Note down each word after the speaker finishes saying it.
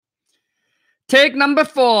Take number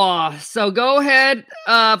 4. So go ahead.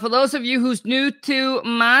 For those of you who's new to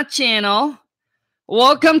my channel,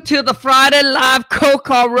 welcome to the Friday Live Cold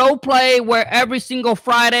Call Roleplay, where every single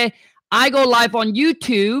Friday I go live on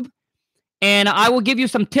YouTube, and I will give you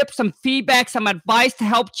some tips, some feedback, some advice to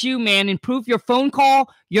help you, man, improve your phone call,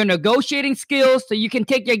 your negotiating skills, so you can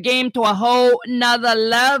take your game to a whole nother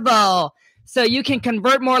level. So you can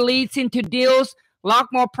convert more leads into deals, lock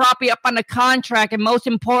more property up on the contract, and most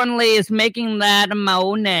importantly is making that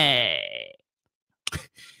money.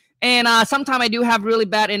 And sometimes I do have really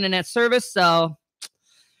bad internet service, so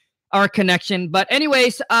our connection. But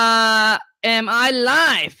anyways, am I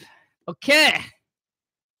live? Okay.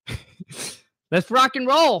 Let's rock and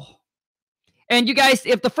roll. And you guys,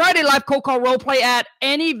 if the Friday Live Cold Call Roleplay add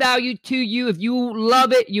any value to you, if you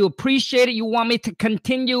love it, you appreciate it, you want me to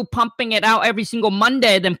continue pumping it out every single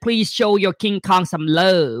Monday, then please show your King Kong some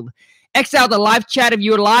love. Exit out the live chat if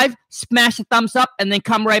you're live, smash the thumbs up, and then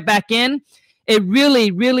come right back in. It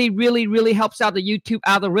really, really, really, really helps out the YouTube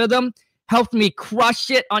algorithm, helps me crush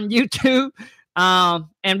it on YouTube,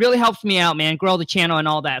 and really helps me out, man, grow the channel and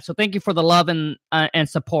all that. So thank you for the love and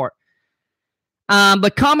support.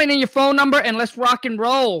 But comment in your phone number and let's rock and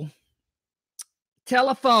roll.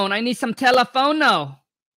 Telephone. I need some telephone now.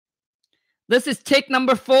 This is take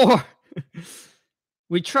number 4.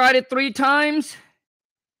 We tried it 3 times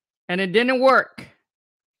and it didn't work.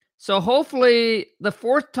 So hopefully the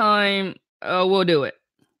 4th time we'll do it.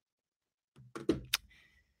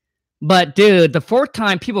 But dude, the 4th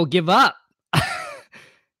time people give up.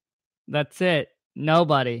 That's it.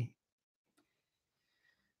 Nobody.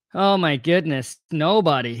 Oh my goodness,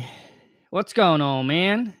 nobody. What's going on,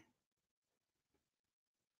 man?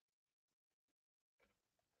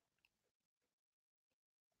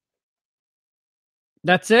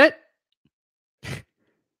 That's it?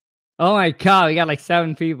 Oh my God, we got like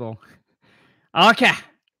 7 people. Okay,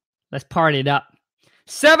 let's party it up.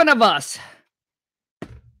 7 of us.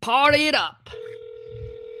 Party it up.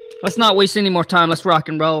 Let's not waste any more time. Let's rock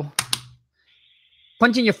and roll.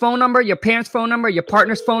 Punch in your phone number, your parents' phone number, your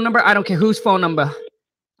partner's phone number. I don't care whose phone number.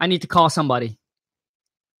 I need to call somebody.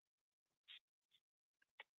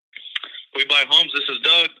 We Buy Homes. This is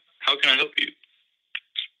Doug. How can I help you?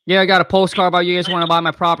 Yeah, I got a postcard about you guys want to buy my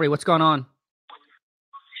property. What's going on?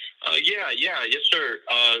 Yes, sir.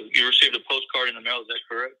 You received a postcard in the mail. Is that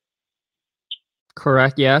correct?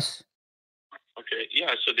 Correct, yes. Okay,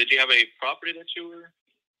 yeah. So did you have a property that you were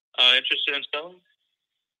interested in selling?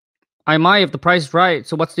 I might if the price is right.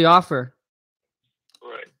 So what's the offer?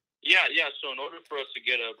 Right. Yeah. So in order for us to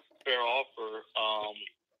get a fair offer,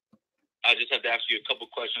 I just have to ask you a couple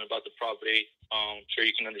questions about the property. I'm sure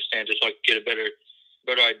you can understand, just so I can get a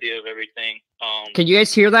better idea of everything. Can you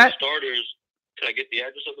guys hear that? For starters, could I get the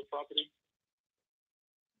address of the property?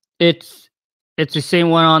 It's the same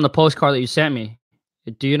one on the postcard that you sent me.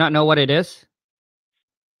 Do you not know what it is?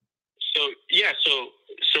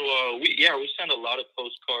 We send a lot of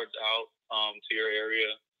postcards out to your area.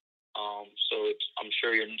 I'm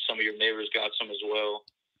sure some of your neighbors got some as well.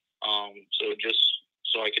 So just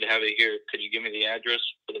so I could have it here, could you give me the address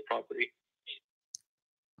for the property?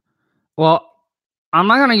 Well, I'm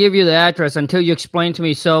not gonna give you the address until you explain to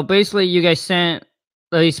me. So basically, you guys sent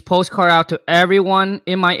these postcard out to everyone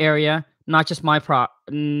in my area, not just my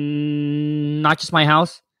not just my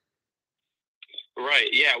house. Right.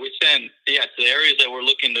 Yeah, we send to the areas that we're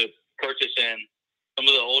looking to purchase in. Some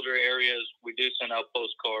of the older areas, we do send out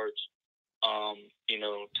postcards,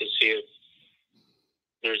 to see if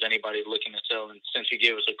there's anybody looking to sell. And since you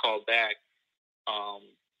gave us a call back,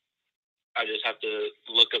 I just have to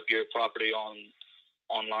look up your property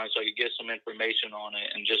online so I could get some information on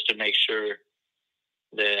it, and just to make sure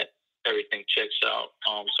that everything checks out.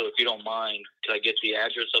 So if you don't mind, could I get the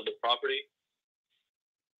address of the property?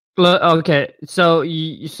 Okay, so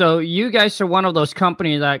you guys are one of those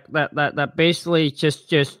companies that basically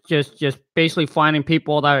just basically finding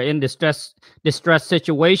people that are in distress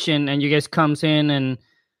situation, and you guys comes in and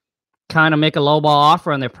kind of make a lowball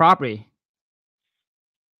offer on their property.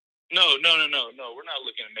 No. We're not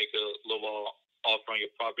looking to make a lowball offer on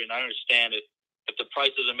your property, and I understand if the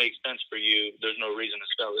price doesn't make sense for you, there's no reason to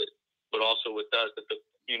sell it. But also with us, if the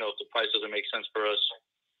price doesn't make sense for us,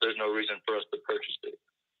 there's no reason for us to purchase it.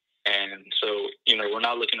 And so, we're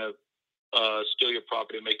not looking to steal your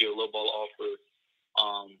property and make you a lowball offer.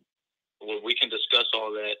 We can discuss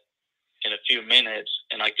all that in a few minutes,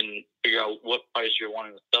 and I can figure out what price you're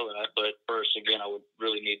wanting to sell it at. But first, again, I would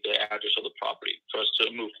really need the address of the property for us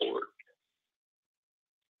to move forward.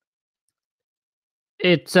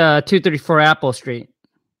 It's 234 Apple Street.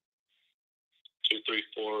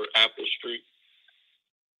 234 Apple Street.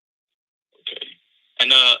 Okay.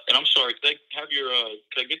 And I'm sorry, could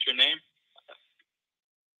I get your name?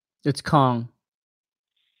 It's Kong.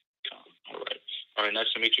 All right.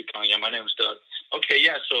 Nice to meet you, Kong. Yeah, my name is Doug. Okay,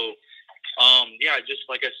 yeah. So,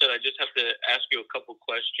 like I said, I just have to ask you a couple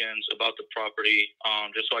questions about the property,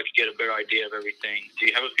 just so I could get a better idea of everything. Do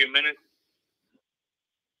you have a few minutes?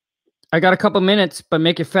 I got a couple minutes, but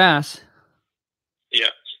make it fast. Yeah,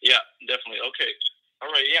 definitely. Okay.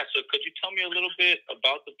 All right. Yeah. So, could you tell me a little bit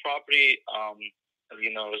about the property? As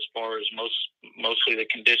far as mostly the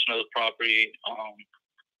condition of the property.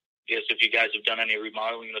 Yes, if you guys have done any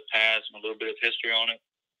remodeling in the past and a little bit of history on it.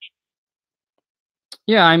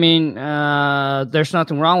 Yeah, I mean, there's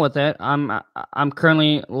nothing wrong with it. I'm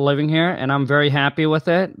currently living here, and I'm very happy with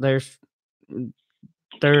it. There's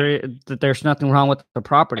nothing wrong with the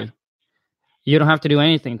property. You don't have to do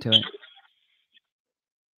anything to it.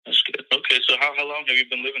 That's good. Okay, so how long have you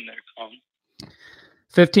been living there, Kong?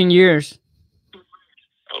 15 years.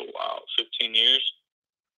 Oh wow, 15 years.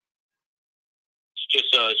 It's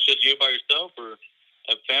just you by yourself, or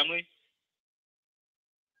have family?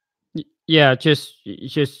 Yeah, just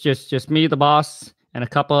me, the boss, and a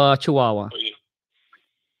couple of Chihuahua. Oh, yeah.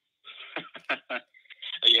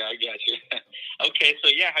 Yeah, I got you. Okay, so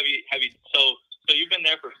yeah, have you so you've been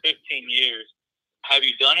there for 15 years. Have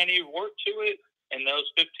you done any work to it in those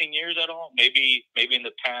 15 years at all? Maybe in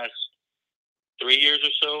the past 3 years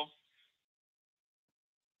or so?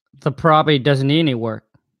 The property doesn't need any work.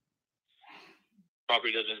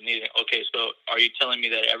 Property doesn't need it. Okay, so are you telling me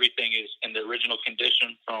that everything is in the original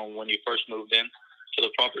condition from when you first moved in to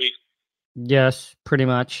the property? Yes, pretty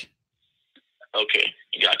much. Okay,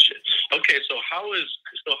 gotcha. Okay, so how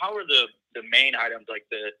are the main items like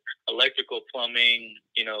the electrical, plumbing,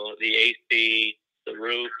 the AC, the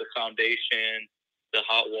roof, the foundation, the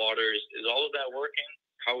hot water, is all of that working?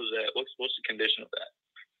 How is that? What's the condition of that?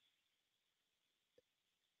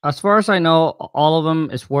 As far as I know, all of them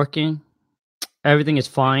is working. Everything is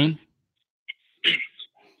fine.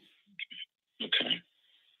 Okay.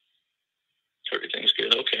 Everything's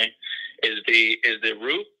good. Okay. Has the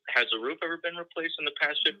roof ever been replaced in the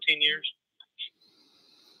past 15 years?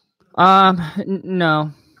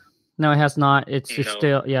 No, it has not. It's No.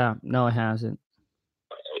 still, yeah, no, it hasn't.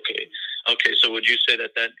 Okay. So would you say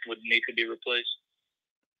that would need to be replaced?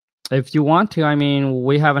 If you want to, I mean,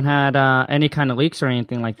 we haven't had any kind of leaks or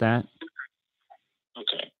anything like that.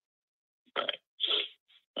 Okay. Right.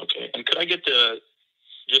 Okay. And could I get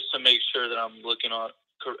just to make sure that I'm looking at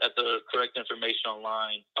the correct information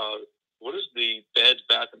online, what is the bed,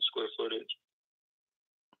 bath, and square footage?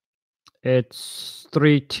 It's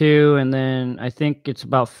 3.2, and then I think it's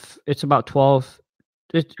about 12.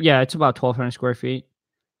 It's about 1,200 square feet.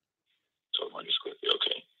 1,200 square feet.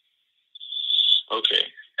 Okay.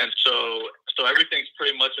 And so everything's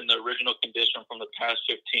pretty much in the original condition from the past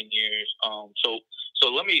 15 years. So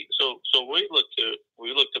we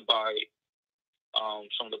look to buy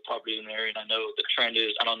some of the properties in the area, and I know the trend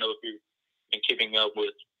is, I don't know if you've been keeping up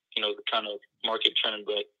with the kind of market trend,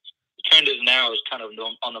 but the trend is now is kind of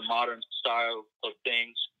on the modern style of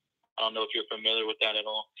things. I don't know if you're familiar with that at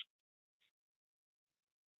all.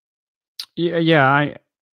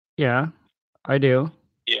 I do.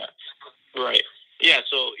 Yeah, right. Yeah,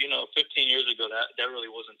 so 15 years ago, that really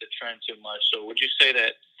wasn't the trend too much. So would you say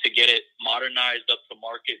that to get it modernized up to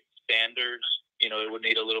market standards, it would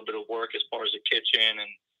need a little bit of work as far as the kitchen and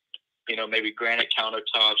maybe granite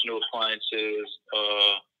countertops, new appliances,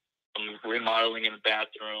 remodeling in the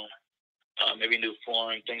bathroom, maybe new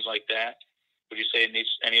flooring, things like that? Would you say it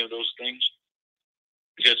needs any of those things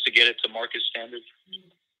just to get it to market standards?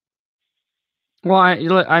 Well,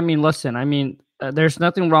 I mean, listen. I mean, there's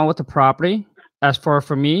nothing wrong with the property. As for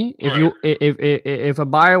me, if a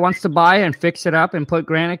buyer wants to buy and fix it up and put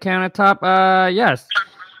granite countertop, yes,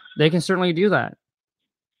 they can certainly do that.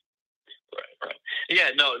 Right. Yeah,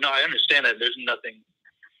 no, I understand that. There's nothing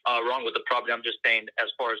wrong with the property. I'm just saying,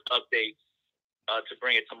 as far as updates to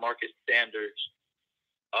bring it to market standards,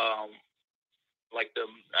 I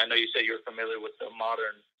know you said you're familiar with the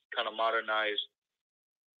modernized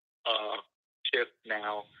shift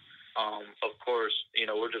now. Of course,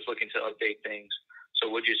 we're just looking to update things. So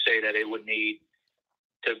would you say that it would need,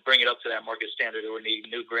 to bring it up to that market standard, it would need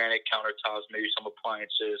new granite countertops, maybe some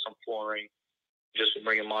appliances, some flooring, just to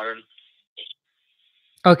bring it modern?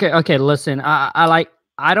 Okay. Listen, I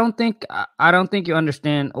don't think you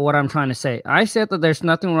understand what I'm trying to say. I said that there's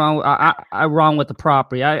nothing wrong with the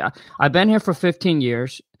property. I've been here for 15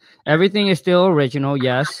 years. Everything is still original.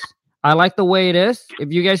 Yes. I like the way it is.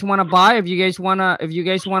 If you guys want to buy, if you guys want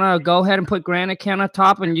to go ahead and put granite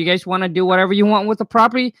countertop, and you guys want to do whatever you want with the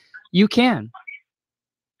property, you can.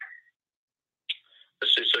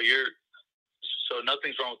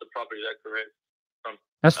 nothing's wrong with the property. Is that correct?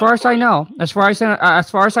 As far as I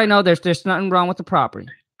know, there's nothing wrong with the property.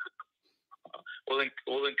 Well then,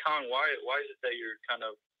 Colin, why is it that you're kind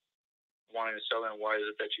of wanting to sell it, and why is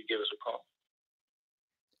it that you give us a call?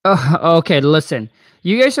 Okay, listen.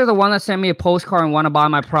 You guys are the one that sent me a postcard and want to buy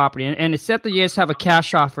my property, and it said that you guys have a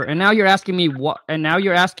cash offer, and now you're asking me what? And now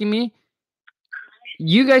you're asking me.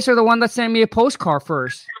 You guys are the one that sent me a postcard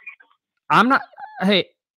first. I'm not. Hey,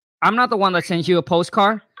 I'm not the one that sent you a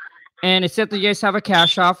postcard, and it said that you guys have a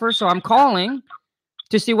cash offer, so I'm calling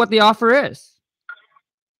to see what the offer is.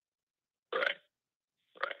 Right.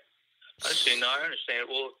 I see. No, I understand.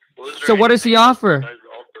 Well, so what is the offer?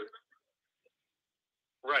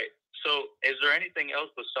 Right. So, is there anything else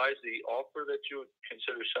besides the offer that you would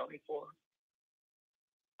consider selling for?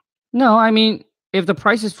 No, I mean, if the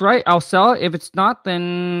price is right, I'll sell it. If it's not,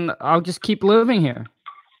 then I'll just keep living here.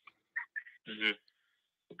 Mm-hmm.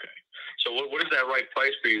 Okay. So, what is that right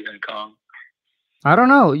price for you then, Kong? I don't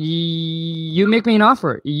know. You make me an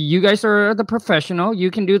offer. You guys are the professional. You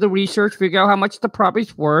can do the research, figure out how much the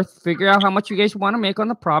property's worth, figure out how much you guys want to make on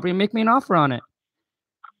the property, and make me an offer on it.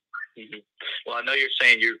 Mm-hmm. Well, I know you're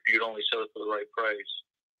saying you'd only sell it for the right price.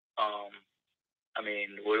 I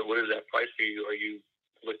mean, what is that price for you? Are you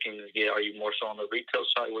looking to get? Are you more so on the retail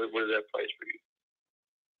side? What is that price for you?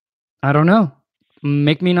 I don't know.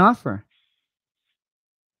 Make me an offer.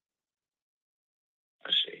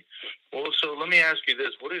 I see. Well, so let me ask you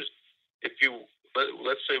this: what is if you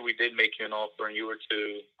let's say we did make you an offer and you were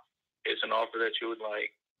to? It's an offer that you would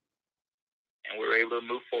like, and we're able to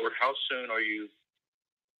move forward. How soon are you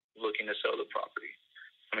looking to sell the property?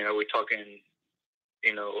 I mean, are we talking,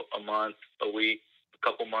 a month, a week, a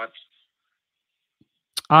couple months?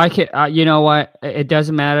 I can. You know what? It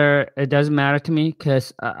doesn't matter. It doesn't matter to me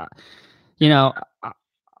because, I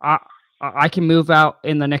can move out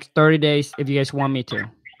in the next 30 days if you guys want me to.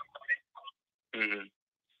 Mm-hmm.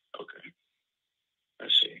 Okay, I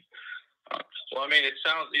see. Well, I mean, it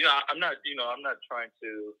sounds. I'm not trying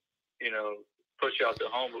to, push you out the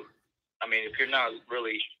home. I mean, if you're not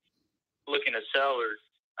really looking to sell, or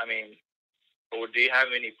do you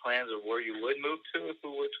have any plans of where you would move to if we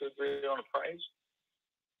were to agree on a price?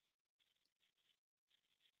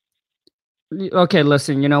 Okay,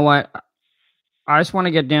 listen, you know what? I just want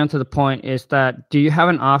to get down to the point is that do you have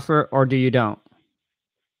an offer or do you don't?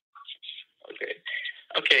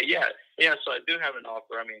 Okay, yeah, so I do have an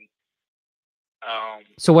offer. I mean,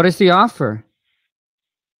 so what is the offer?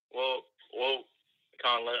 Well,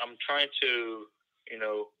 Colin, I'm trying to,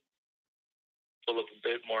 pull up a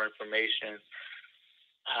bit more information.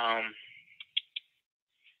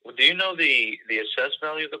 Well, do you know the assessed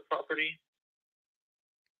value of the property?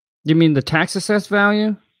 You mean the tax assessed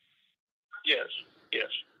value? Yes.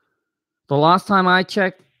 The last time I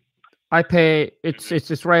checked, I pay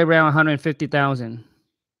it's right around $150,000.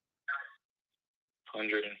 $150,000.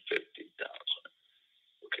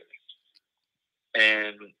 Okay.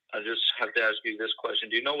 And I just have to ask you this question: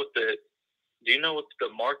 Do you know what the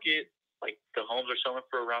market, like the homes, are selling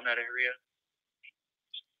for around that area?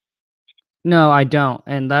 No, I don't,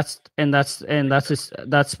 and that's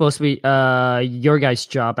supposed to be your guys'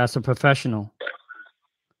 job as a professional. Right.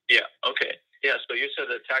 Yeah. Okay. Yeah. So you said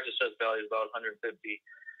the tax assessed value is about 150.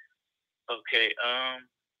 Okay.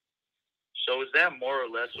 So is that more or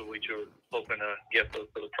less of what you're hoping to get for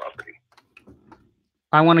the property?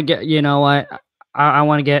 I want to get. You know what? I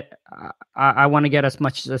want to get. I want to get as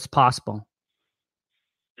much as possible.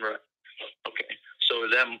 Right. Okay. So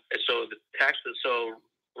the tax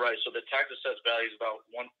assessed value is about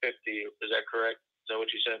 150. Is that correct? Is that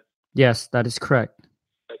what you said? Yes, that is correct.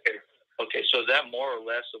 Okay. So is that more or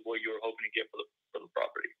less of what you were hoping to get for the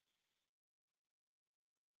property?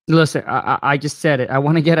 Listen, I just said it. I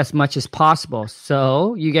want to get as much as possible.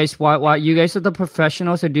 So you guys, why you guys are the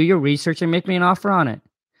professionals, so do your research and make me an offer on it.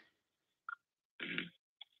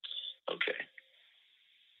 Okay.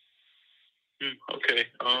 Okay.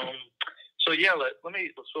 So yeah,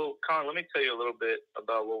 Colin, let me tell you a little bit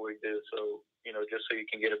about what we do. So just so you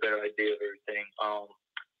can get a better idea of everything.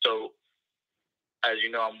 So as you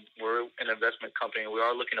know, we're an investment company, and we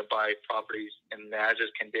are looking to buy properties in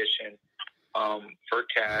as-is condition. For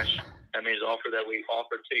cash. That means the offer that we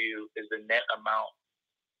offer to you is the net amount.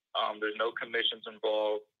 There's no commissions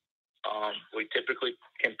involved. We typically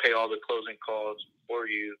can pay all the closing costs for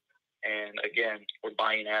you. And again, we're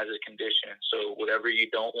buying as is condition. So whatever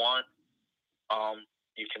you don't want,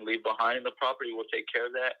 you can leave behind in the property. We'll take care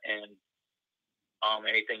of that. And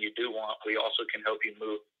anything you do want, we also can help you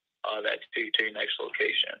move that to your next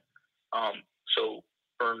location. So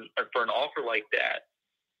for an offer like that,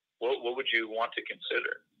 what would you want to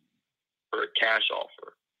consider for a cash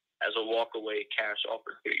offer, as a walkaway cash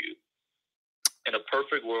offer to you? In a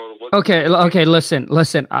perfect world, okay, listen.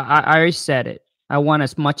 I already said it. I want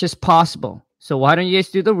as much as possible. So why don't you guys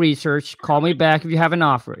do the research? Call me back if you have an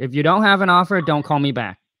offer. If you don't have an offer, don't call me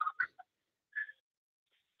back.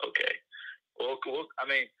 Okay. Well, I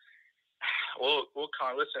mean,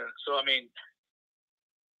 listen. So, I mean,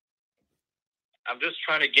 I'm just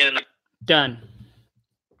trying to get in. Done.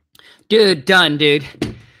 Dude.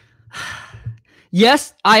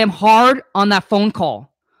 Yes, I am hard on that phone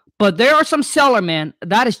call, but there are some seller, man,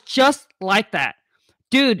 that is just like that.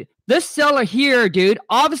 Dude, this seller here, dude,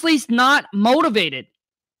 obviously is not motivated.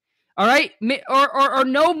 All right? Or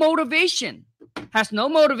no motivation. Has no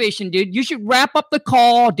motivation, dude. You should wrap up the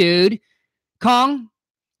call, dude. Kong,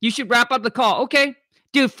 you should wrap up the call. Okay.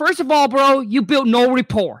 Dude, first of all, bro, you built no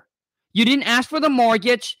rapport. You didn't ask for the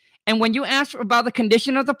mortgage. And when you ask about the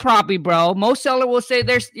condition of the property, bro, most seller will say,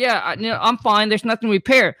 I'm fine. There's nothing to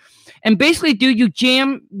repair. And basically, dude, you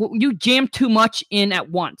jam too much in at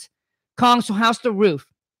once. Kong, so how's the roof?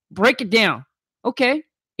 Break it down. Okay.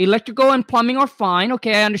 Electrical and plumbing are fine.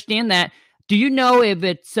 Okay, I understand that. Do you know if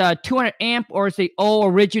it's 200 amp or is it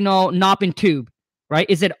old original knob and tube, right?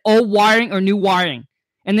 Is it old wiring or new wiring?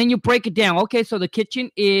 And then you break it down. Okay, so the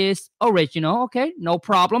kitchen is original. Okay, no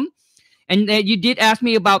problem. And then you did ask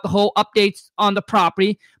me about the whole updates on the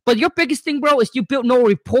property. But your biggest thing, bro, is you built no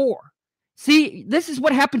rapport. See, this is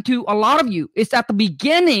what happened to a lot of you. It's at the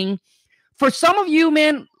beginning. For some of you,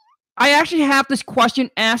 man, I actually have this question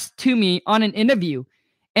asked to me on an interview.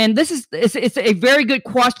 And it's a very good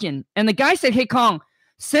question. And the guy said, hey, Kong,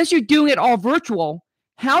 since you're doing it all virtual,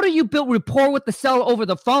 how do you build rapport with the seller over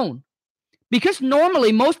the phone? Because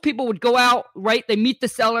normally most people would go out, right? They meet the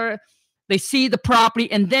seller, they see the property,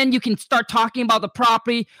 and then you can start talking about the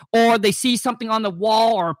property, or they see something on the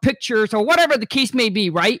wall or pictures or whatever the case may be,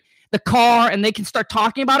 right? The car, and they can start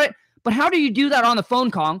talking about it. But how do you do that on the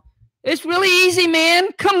phone, Kong? It's really easy, man.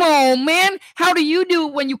 Come on, man. How do you do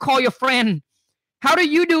it when you call your friend? How do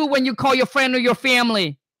you do it when you call your friend or your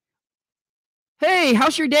family? Hey,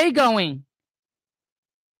 how's your day going?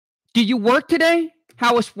 Did you work today?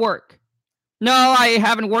 How was work? No, I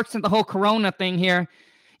haven't worked since the whole Corona thing here.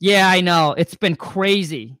 Yeah, I know. It's been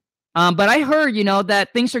crazy. But I heard, that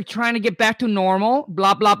things are trying to get back to normal.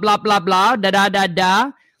 Blah, blah, blah, blah, blah,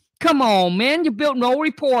 da. Come on, man. You built no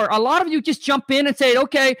rapport. A lot of you just jump in and say,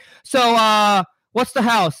 okay, so what's the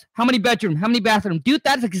house? How many bedrooms? How many bathrooms? Dude,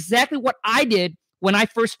 that's exactly what I did when I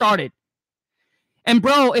first started. And,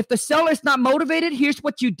 bro, if the seller is not motivated, here's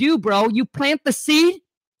what you do, bro. You plant the seed,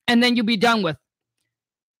 and then you'll be done with.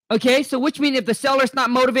 Okay, so which means if the seller's not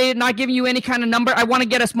motivated, not giving you any kind of number, I want to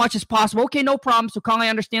get as much as possible. Okay, no problem. So, Kong, I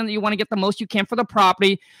understand that you want to get the most you can for the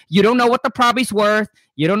property. You don't know what the property's worth.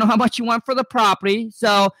 You don't know how much you want for the property.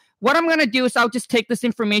 So what I'm going to do is I'll just take this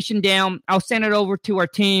information down. I'll send it over to our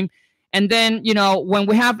team. And then, when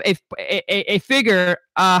we have a figure,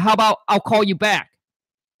 how about I'll call you back?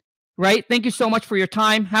 Right? Thank you so much for your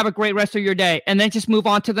time. Have a great rest of your day. And then just move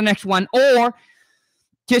on to the next one. Or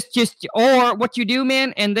or what you do,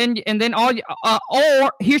 man, and then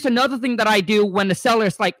or here's another thing that I do when the seller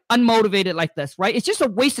is like unmotivated like this, right? It's just a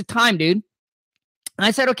waste of time, dude. And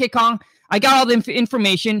I said, okay, Kong, I got all the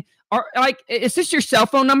information. Or is this your cell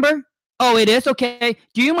phone number? Oh, it is. Okay.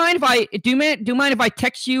 Do you mind if I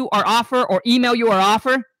text you our offer or email you our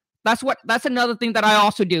offer? That's another thing that I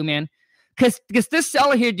also do, man. Because this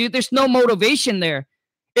seller here, dude, there's no motivation there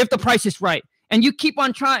if the price is right. And you keep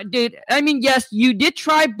on trying, dude. I mean, yes, you did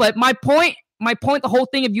try, but my point, the whole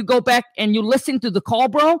thing, if you go back and you listen to the call,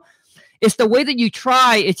 bro, is the way that you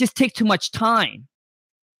try, it just takes too much time.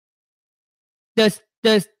 Does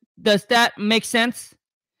that make sense?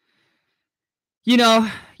 You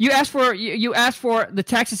ask for the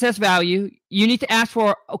tax assessed value. You need to ask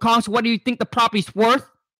for, Collins, what do you think the property's worth?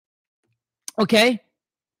 Okay.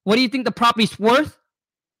 What do you think the property's worth?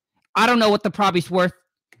 I don't know what the property's worth.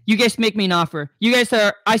 You guys make me an offer. You guys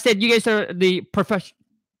are the professional.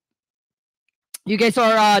 You guys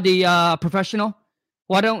are the professional.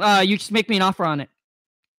 Why don't you just make me an offer on it?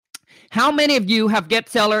 How many of you have get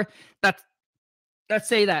seller that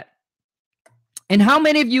say that? And how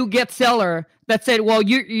many of you get seller that said, well,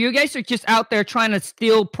 you guys are just out there trying to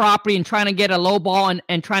steal property and trying to get a low ball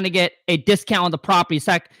and trying to get a discount on the property? Is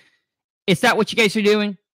that what you guys are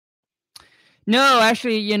doing? No,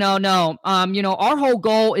 actually, no. Our whole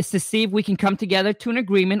goal is to see if we can come together to an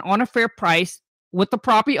agreement on a fair price with the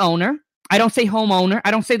property owner. I don't say homeowner.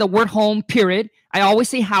 I don't say the word home, period. I always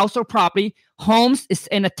say house or property. Homes is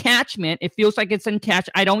an attachment. It feels like it's an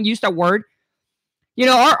attachment. I don't use that word. you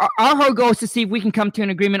know, our whole goal is to see if we can come to an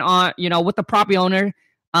agreement on, you know, with the property owner,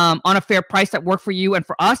 on a fair price that work for you and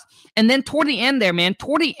for us. And then toward the end there, man,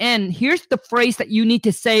 toward the end, here's the phrase that you need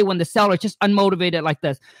to say when the seller is just unmotivated like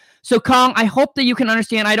this. So, Kong, I hope that you can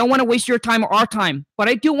understand. I don't want to waste your time or our time, but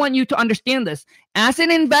I do want you to understand this. As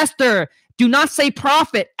an investor, do not say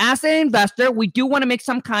profit. As an investor, we do want to make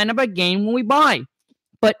some kind of a gain when we buy.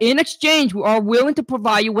 But in exchange, we are willing to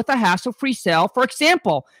provide you with a hassle-free sale. For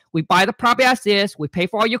example, we buy the property as is. We pay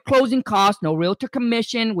for all your closing costs, no realtor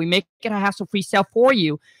commission. We make it a hassle-free sale for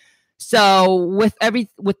you. So with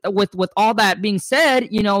all that being said,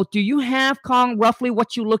 you know, do you have, Kong, roughly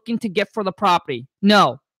what you're looking to get for the property?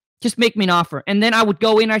 No. Just make me an offer. And then I would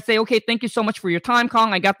go in and I'd say, okay, thank you so much for your time,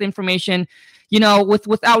 Kong. I got the information. You know,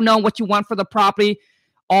 without knowing what you want for the property,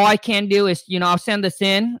 all I can do is, you know, I'll send this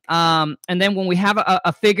in. And then when we have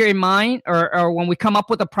a figure in mind or when we come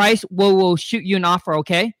up with a price, we'll shoot you an offer,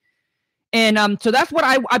 okay? And so that's what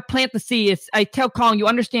I plant to see is I tell Kong, you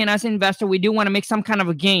understand, as an investor, we do want to make some kind of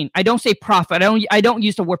a gain. I don't say profit. I don't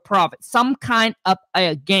use the word profit. Some kind of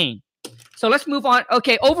a gain. So let's move on.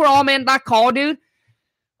 Okay, overall, man, that call, dude.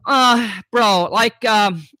 Bro, like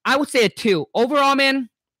I would say a 2. Overall, man,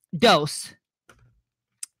 dose.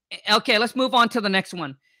 Okay, let's move on to the next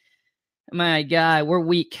one. My God, we're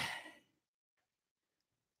weak.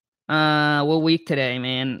 We're weak today,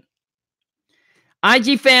 man.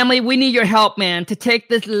 IG family, we need your help, man, to take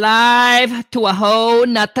this live to a whole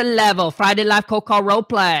nother level. Friday Live Cold Call Role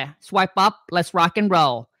Play. Swipe up, let's rock and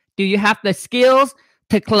roll. Do you have the skills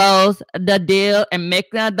to close the deal and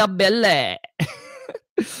make the billet?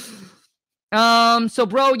 So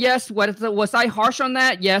bro, yes, was I harsh on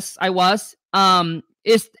that? Yes, I was.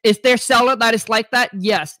 Is there seller that is like that?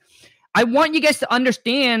 Yes. I want you guys to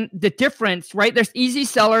understand the difference, right? There's easy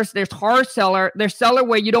sellers, there's hard seller, there's seller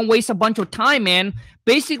where you don't waste a bunch of time, man.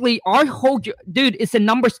 Basically, our whole dude, it's a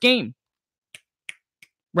numbers game.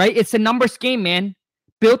 Right? It's a numbers game, man.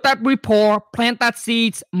 Build that rapport, plant that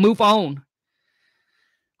seeds, move on.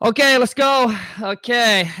 Okay, let's go.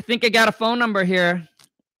 Okay, I think I got a phone number here.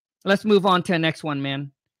 Let's move on to the next one,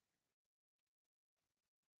 man.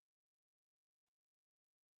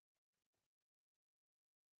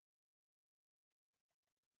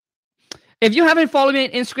 If you haven't followed me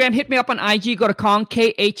on Instagram, hit me up on IG. Go to Kong,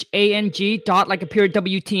 KHANG, like a period,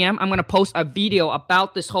 WTM. I'm going to post a video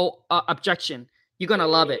about this whole objection. You're going to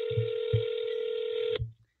love it.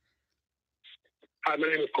 Hi, my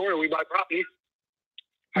name is Corey. We buy property.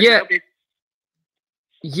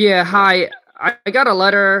 Yeah, hi. I got a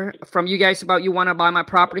letter from you guys about you want to buy my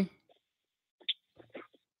property.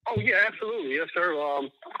 Oh, yeah, absolutely. Yes, sir.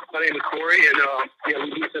 My name is Corey, and yeah, we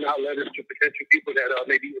do send out letters to potential people that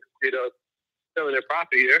maybe interested in selling their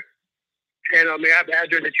property there. And may I have the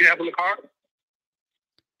address that you have on the car?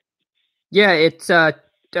 Yeah, it's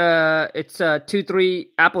 23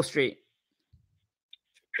 Apple Street.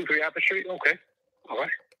 23 Apple Street? Okay. All right.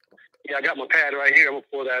 Yeah, I got my pad right here. I'm going to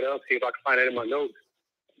pull that up, see if I can find that in my notes.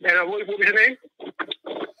 And what was your name?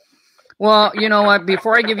 Well, you know what?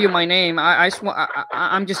 Before I give you my name,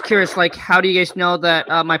 I'm just curious. Like, how do you guys know that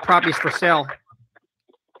my property is for sale?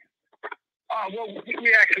 Well,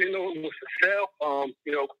 we actually know it was for sale.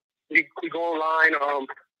 You know, we go online,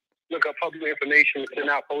 look up public information, send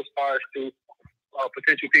out postcards to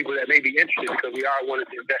potential people that may be interested because we are wanting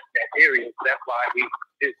to invest in that area. So that's why we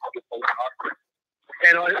did the postcard.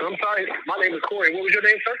 And I'm sorry, my name is Corey. What was your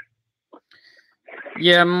name, sir?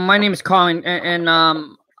 Yeah, my name is Colin, and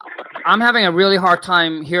I'm having a really hard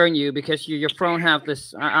time hearing you because your phone have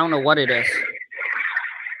this. I don't know what it is.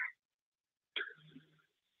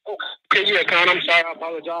 Okay, yeah, Con. I'm sorry. I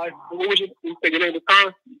apologize. What was your name was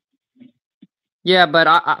Con? Yeah, but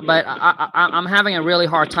I'm having a really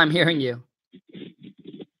hard time hearing you.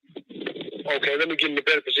 Okay, let me get in a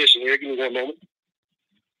better position here. Give me one moment.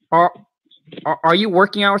 Are you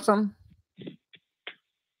working out or something?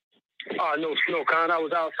 No, Con. I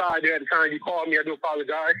was outside there at the time you called me. I do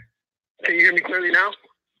apologize. Can you hear me clearly now?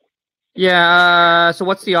 Yeah. So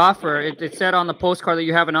what's the offer? It said on the postcard that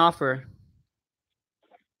you have an offer.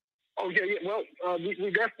 Oh, yeah. Well,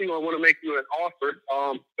 we definitely want to make you an offer.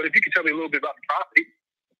 But if you could tell me a little bit about the property.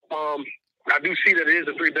 I do see that it is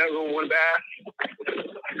a 3-bedroom, 1 bath.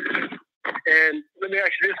 And let me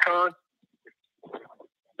ask you this, Con.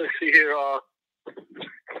 Let's see here.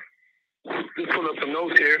 Just pull up some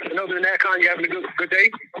notes here. And other than that, Con, you having a good day?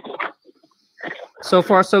 So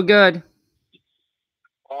far, so good.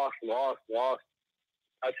 Awesome.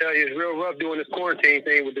 I tell you, it's real rough doing this quarantine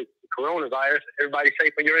thing with the coronavirus. Everybody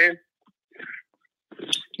safe on your end?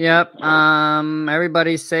 Yep.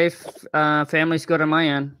 Everybody's safe. Family's good on my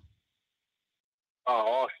end.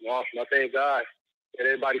 Oh, awesome. I thank God. And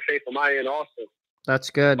everybody's safe on my end also. That's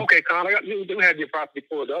good. Okay, Con, you do have your property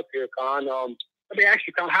pulled up here, Con. Let me ask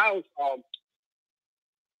you, Con, how's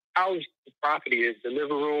the property? Is the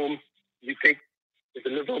living room? You think is the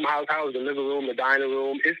living room how is the living room, the dining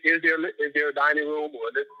room? Is there a dining room or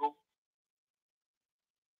a living room?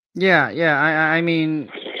 Yeah. I mean,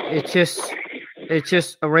 it's just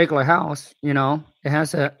a regular house, you know. It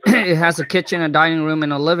has a kitchen, a dining room,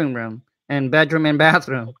 and a living room, and bedroom and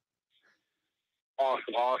bathroom.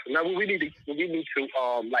 Awesome. Now we need to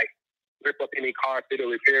like rip up any carpet or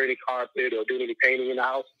repair any carpet or do any painting in the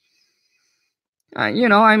house. You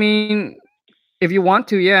know, I mean, if you want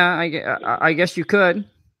to, yeah, I guess you could.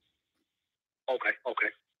 Okay.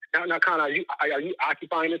 Now, Con, are you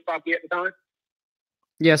occupying this property at the time?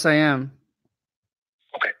 Yes, I am.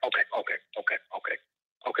 Okay.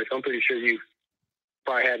 So I'm pretty sure you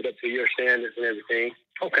probably have it up to your standards and everything.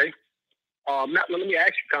 Okay. Now let me ask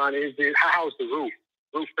you, Con, how's the roof?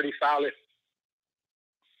 Roof pretty solid?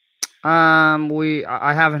 I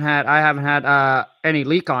haven't had any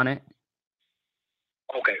leak on it.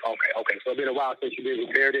 Okay. So it's been a while since you've been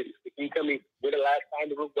repaired it. Can you tell me when the last time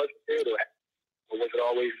the roof was repaired, or was it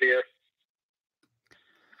always there?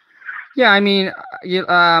 Yeah, I mean,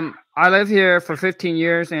 I live here for 15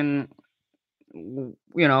 years, and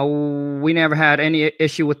you know, we never had any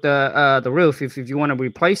issue with the roof. If you want to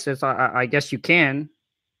replace this, I guess you can.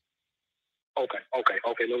 Okay.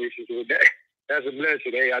 No issues with that. That's a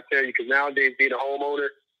blessing, hey. I tell you, because nowadays being a homeowner,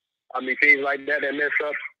 I mean, things like that mess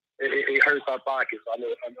up, it hurts our pockets. I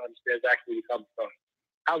understand exactly where you come from.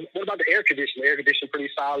 What about the air conditioner? Air conditioner pretty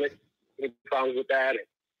solid. Any problems with that?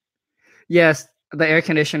 Yes, the air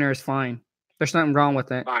conditioner is fine. There's nothing wrong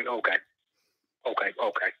with it. Fine. Okay,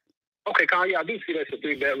 Con. Yeah, I do see that's a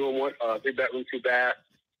 3-bedroom, 2 bath.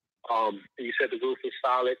 You said the roof is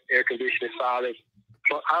solid, air conditioner is solid.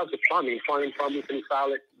 How's the plumbing? Plumbing pretty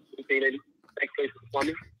solid. Anything that takes place with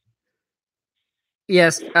plumbing?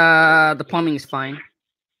 Yes, the plumbing is fine.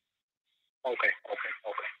 Okay.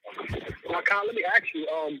 Now, Con, let me ask you.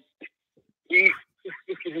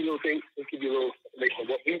 Let's give you a little thing. Let's give you a little information on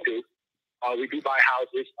what we do. We do buy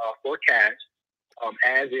houses for cash,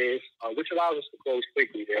 as is, which allows us to close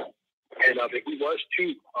quickly there. And if we was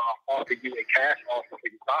to offer you a cash offer for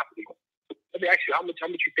your property, let me ask you how much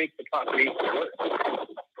you think the property is worth? Well,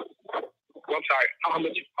 I'm sorry, how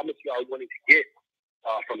much you are willing to get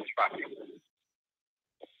from this property?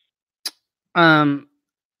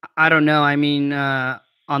 I don't know. I mean,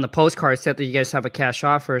 on the postcard it said that you guys have a cash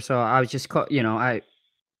offer, so I was just, you know, I'd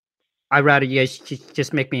rather you guys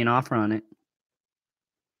just make me an offer on it.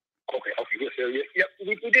 Okay. Yes, sir. Yep.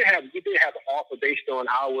 We did have an offer based on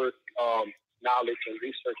our knowledge and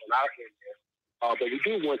research on our end there. But we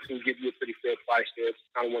do want to give you a pretty fair price there.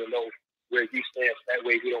 Kind of want to know where you stand. So that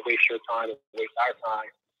way we don't waste your time and waste our time.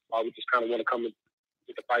 We just kind of want to come in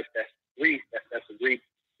with the price that's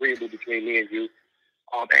agreeable between me and you.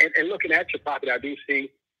 And looking at your property, I do see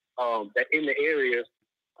that in the area,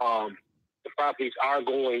 the properties are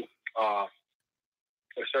going for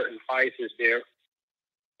certain prices there.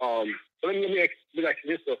 So let me ask you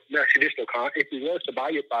this, Con. If you was to buy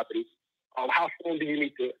your property, how soon do you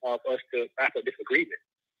need us to wrap up this agreement?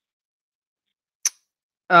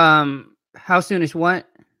 How soon is what?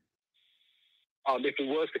 If it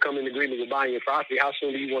was to come in agreement with buying your property, how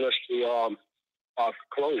soon do you want us to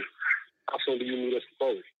close? How soon do you need us to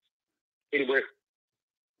close? Anywhere?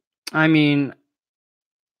 I mean,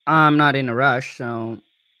 I'm not in a rush, so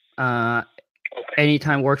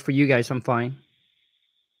anytime works for you guys, I'm fine.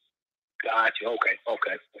 Gotcha. Okay.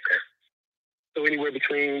 So anywhere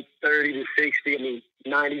between 30 to 60, I mean,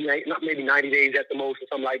 90, maybe 90 days at the most or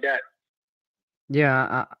something like that.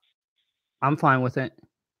 Yeah, I'm fine with it.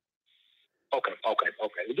 Okay.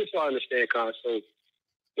 Just so I understand, Con, so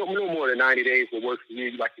no more than 90 days will work for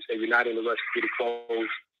you. Like you said, you're not in a rush to get it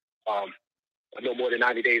closed. No more than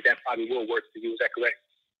 90 days, that probably will work for you. Is that correct?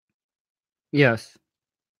 Yes.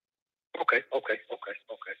 Okay.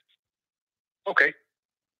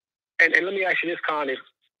 And let me ask you this, Con, if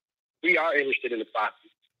we are interested in the property,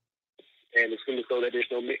 and it's going to show that there's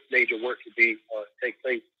no major work to take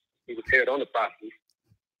place, be repaired on the property.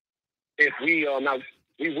 If we now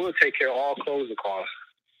we will take care of all closing costs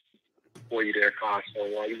for you there, Con.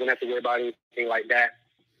 So you don't have to worry about anything like that.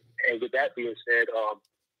 And with that being said,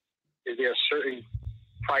 is there a certain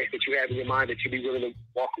price that you have in your mind that you'd be willing to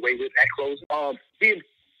walk away with at closing? Being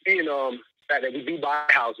the fact that we do buy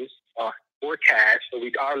houses for cash, so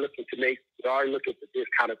we are looking for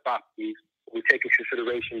discounted properties. We take into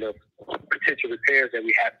consideration the potential repairs that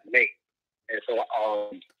we have to make. And so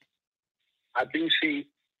I do see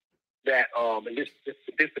that in this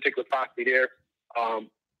particular property there,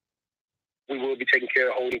 We will be taking care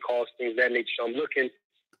of holding costs, things of that nature. So I'm looking.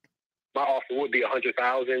 My offer would be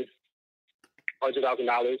 $100,000.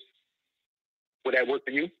 Would that work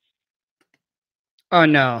for you? Oh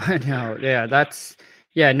no, no,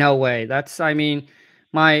 no way. The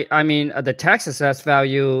tax assessed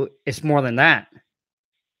value is more than that.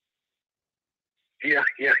 Yeah.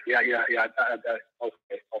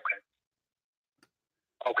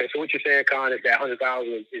 Okay. So what you're saying, Con, is that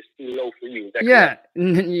 100,000 is too low for you? Is that correct?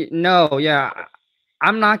 No, yeah.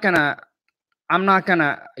 I'm not gonna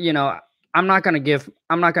give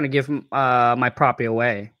my property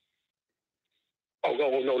away. Oh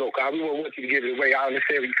no, Con. We won't want you to give it away. I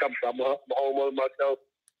understand where you come from. I'm a homeowner myself,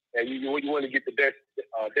 and you want to get the best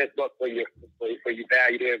buck for your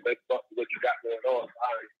value there, best buck for what you got going on. I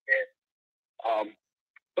understand.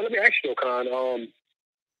 But let me ask you, Con.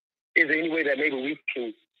 Is there any way that maybe we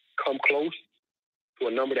can come close to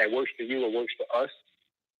a number that works for you or works for us?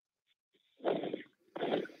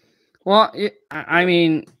 Well,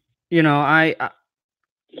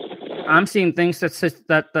 I'm seeing things that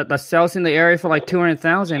sells in the area for like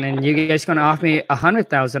 200,000, and you guys gonna offer me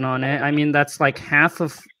 100,000 on it. I mean, that's like half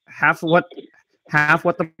what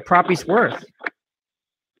the property's worth.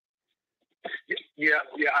 Yeah,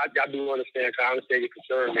 I do understand. I understand your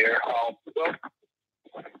concern there. Well,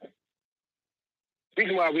 the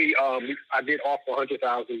reason why I did offer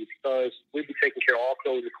 100,000 is because we'd be taking care of all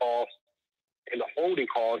closing costs and the holding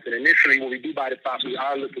costs. And initially, when we do buy the property, we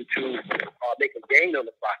are looking to make a gain on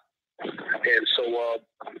the property. And so,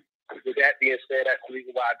 with that being said, that's the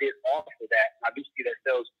reason why I did offer that. I do see that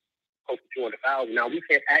sells close to 200,000. Now, we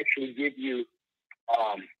can't actually give you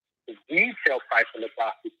the retail price on the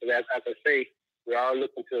property. So, as I say, we are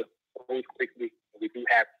looking to close quickly. We do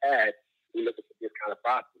have cash. We're looking for this kind of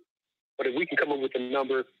property. But if we can come up with a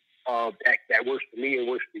number that works for me and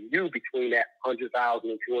works for you between that 100,000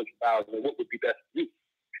 and 200,000, what would be best for you?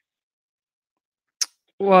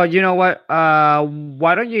 Well, you know what?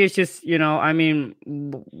 Why don't you just, why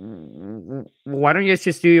don't you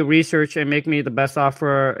just do your research and make me the best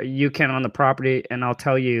offer you can on the property, and I'll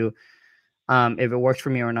tell you if it works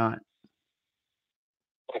for me or not.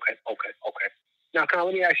 Okay. Now, Con,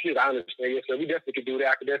 let me ask you, I understand. Yes, sir. We definitely could do that.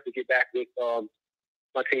 I could definitely get back with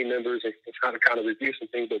my team members and kind of review some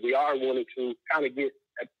things, but we are wanting to kind of get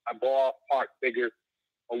a ballpark figure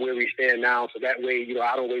on where we stand now, so that way,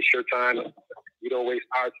 I don't waste your time, you don't waste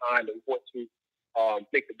our time, and we want to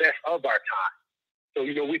make the best of our time. So,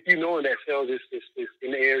 with you knowing that sales is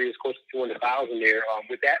in the area is close to 200,000 there.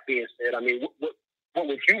 With that being said, I mean, what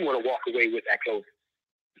would you want to walk away with at closing?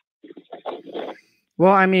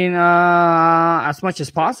 Well, I mean, as much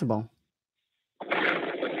as possible.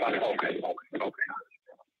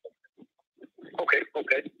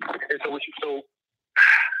 Okay. And so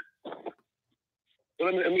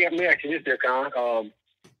let me ask you this there, Con.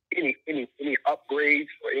 Any upgrades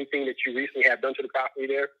or anything that you recently have done to the property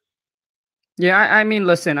there? Yeah, I mean,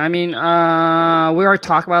 listen, we already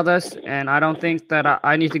talked about this, and I don't think that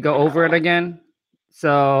I need to go over it again.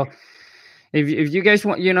 So if you guys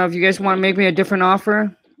want, if you guys want to make me a different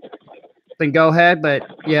offer, then go ahead. But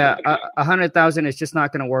yeah, 100,000 is just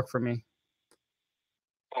not going to work for me.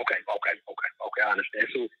 Okay. I understand.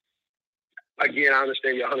 So again, I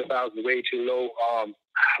understand your 100,000 is way too low.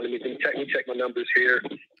 Let me check my numbers here.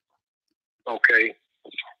 Okay.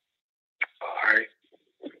 All right.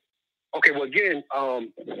 Okay. Well, again,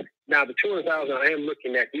 now the 200,000 I am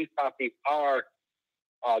looking at, these properties are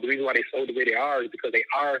the reason why they sold the way they are is because they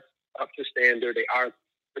are up to standard. They are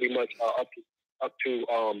pretty much up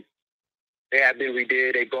to they have been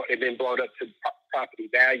redid. They've been brought up to property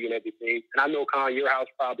value and everything. And I know, Con, your house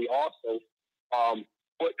probably also.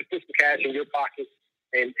 Put some cash in your pocket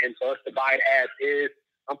and for us to buy it as is,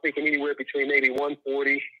 I'm thinking anywhere between maybe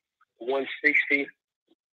 140, 160.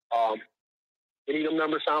 Any of them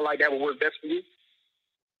numbers sound like that would work best for you?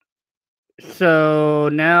 So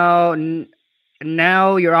now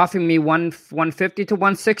you're offering me 150 to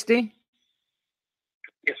 160?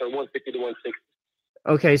 Yes, sir, 150 to 160.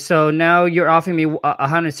 Okay, so now you're offering me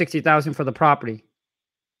 160,000 for the property.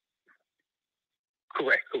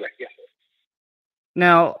 Correct, yes, sir.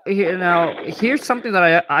 Now, here's something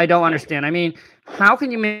that I don't understand. I mean, how can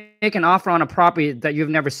you make an offer on a property that you've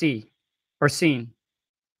never seen? Oh,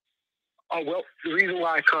 well, the reason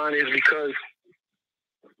why, Con, is because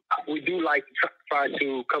we do like to try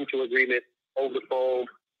to come to agreement over the phone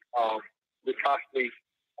with possibly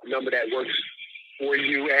a number that works for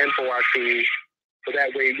you and for our team. So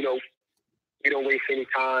that way, we don't waste any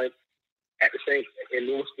time. At the same, and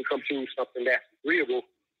once we come to something that's agreeable,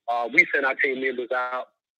 we send our team members out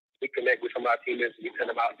we connect with some of our team members and we send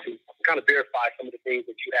them out to kind of verify some of the things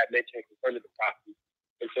that you had mentioned concerning the property.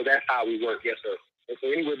 And so that's how we work, yes, sir. And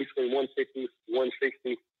so anywhere between 150,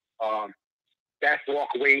 160, that's walk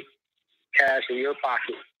away cash in your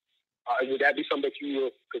pocket. Would that be something that you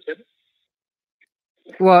will consider?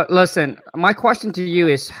 Well, listen, my question to you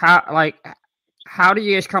is how do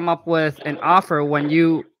you guys come up with an offer when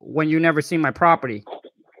you never see my property?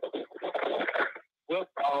 Well,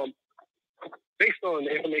 based on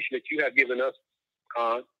the information that you have given us,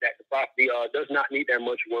 that the property does not need that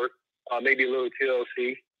much work, maybe a little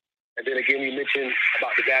TLC. And then again, you mentioned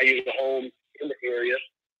about the value of the home in the area.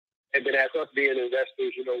 And then as us being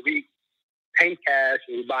investors, we pay cash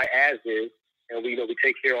and we buy as is. And we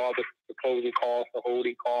take care of all the closing costs, the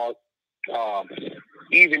holding costs,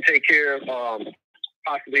 even take care of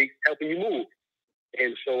possibly helping you move.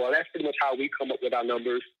 And so that's pretty much how we come up with our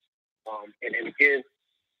numbers. And again,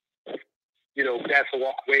 that's a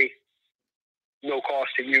walk away, no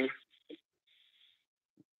cost to you.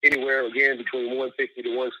 Anywhere, again, between 150 to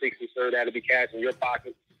 160, sir, that'll be cash in your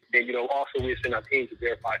pocket. And, also we send our team to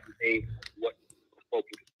verify some things, what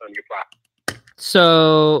spoken on your property.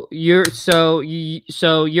 So you're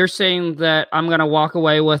saying that I'm gonna walk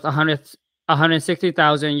away with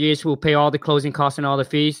 $160,000. You guys will pay all the closing costs and all the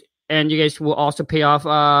fees, and you guys will also pay off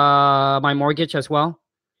my mortgage as well.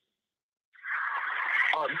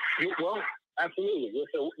 Well, absolutely.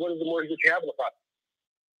 So what is the mortgage that you have on the property?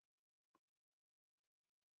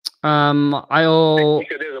 I owe. You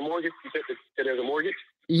said there's a mortgage. You said there's a mortgage.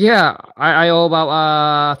 Yeah, I owe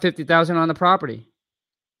about $50,000 on the property.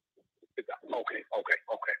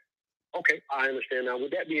 Okay. I understand now.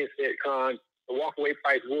 With that being said, Con, the walkaway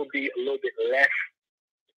price will be a little bit less.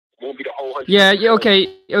 Won't be the whole 100. Yeah. Okay.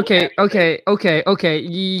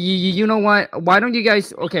 You know what? Why don't you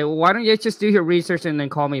guys? Okay. Why don't you just do your research and then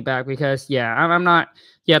call me back? Because I'm not.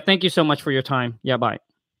 Yeah. Thank you so much for your time. Yeah. Bye.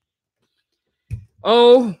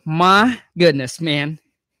 Oh my goodness, man.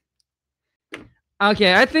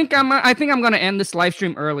 Okay. I think I'm gonna end this live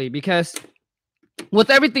stream early because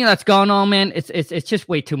with everything that's going on, man, it's just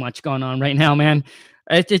way too much going on right now, man.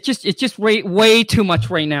 It's just way too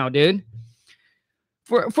much right now, dude.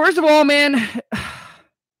 First of all, man,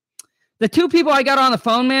 the two people I got on the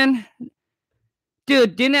phone, man,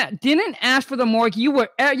 dude, didn't ask for the mortgage. You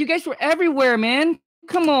guys were everywhere, man.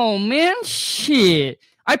 Come on, man. Shit.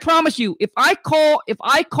 I promise you, if I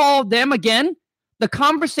call them again, the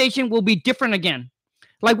conversation will be different again.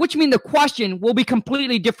 Which means the question will be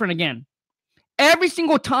completely different again. Every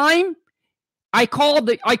single time I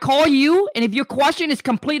call you, and if your question is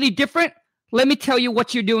completely different, let me tell you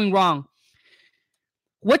what you're doing wrong.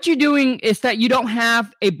 What you're doing is that you don't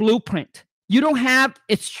have a blueprint. You don't have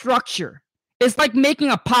a structure. It's like making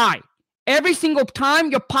a pie. Every single time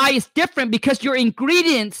your pie is different because your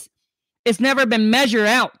ingredients has never been measured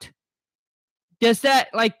out. Does that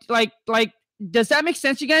does that make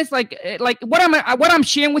sense, you guys? Like what I'm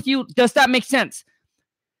sharing with you, does that make sense?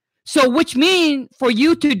 So which means for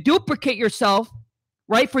you to duplicate yourself,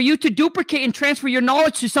 right? For you to duplicate and transfer your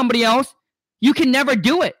knowledge to somebody else, you can never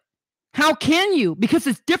do it. How can you? Because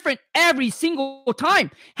it's different every single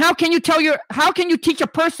time. How can you teach a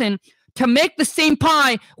person to make the same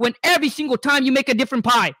pie when every single time you make a different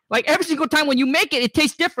pie? Like every single time when you make it, it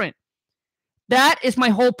tastes different. That is my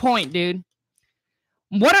whole point, dude.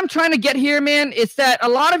 What I'm trying to get here, man, is that a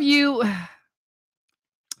lot of you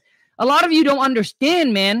don't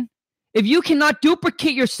understand, man. If you cannot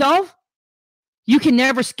duplicate yourself, you can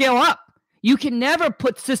never scale up. You can never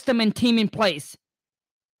put system and team in place.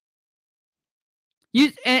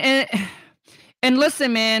 And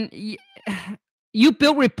listen, man, you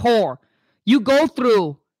build rapport. You go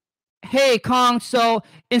through, hey, Kong, so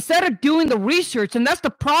instead of doing the research, and that's the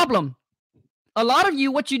problem. A lot of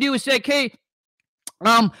you, what you do is say, okay,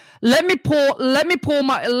 let me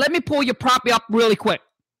pull your property up really quick.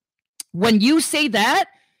 When you say that,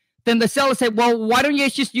 then the seller said, well, why don't you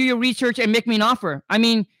just do your research and make me an offer? I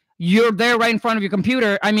mean, you're there right in front of your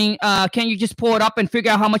computer. I mean, can you just pull it up and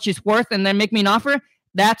figure out how much it's worth and then make me an offer?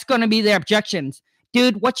 That's going to be their objections.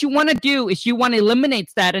 Dude, what you want to do is you want to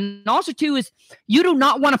eliminate that. And also, too, is you do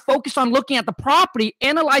not want to focus on looking at the property,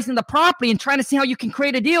 analyzing the property, and trying to see how you can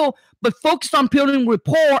create a deal, but focus on building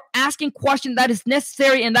rapport, asking questions that is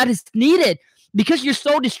necessary and that is needed. Because you're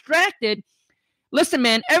so distracted. Listen,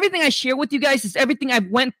 man, everything I share with you guys is everything I've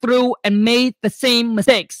went through and made the same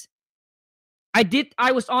mistakes.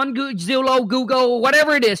 I was on Zillow, Google,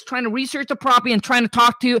 whatever it is, trying to research the property and trying to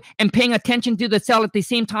talk to and paying attention to the seller at the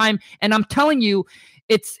same time. And I'm telling you,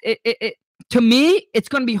 to me, it's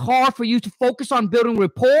going to be hard for you to focus on building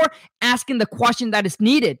rapport, asking the question that is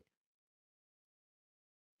needed.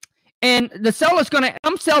 And the seller's gonna,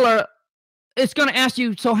 some seller is gonna ask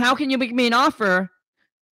you, so how can you make me an offer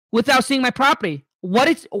without seeing my property?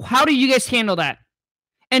 How do you guys handle that?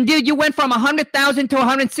 And dude, you went from 100,000 to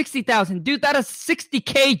 160,000. Dude, that is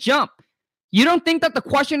 $60K jump. You don't think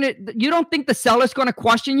that you don't think the seller's gonna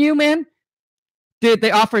question you, man? Dude,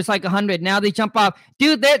 the offer is like 100. Now they jump off.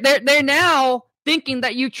 Dude, they're now thinking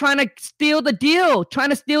that you're trying to steal the deal, trying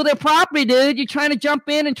to steal their property, dude. You're trying to jump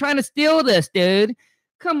in and trying to steal this, dude.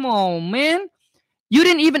 Come on, man. You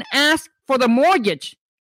didn't even ask for the mortgage.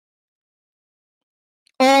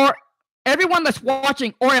 Or everyone that's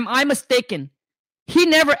watching, or am I mistaken? He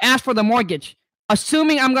never asked for the mortgage.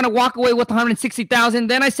 Assuming I'm going to walk away with 160,000.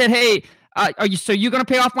 Then I said, hey, so you're going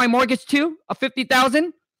to pay off my mortgage too? Of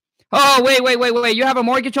 50,000? Oh, wait. You have a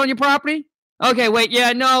mortgage on your property? Okay, wait.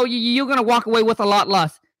 Yeah, no, you're going to walk away with a lot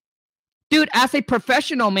less. Dude, as a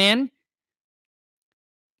professional, man,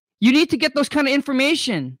 you need to get those kind of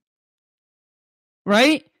information.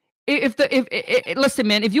 Right? Listen,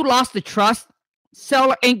 man, if you lost the trust,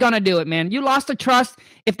 seller ain't going to do it, man. You lost the trust.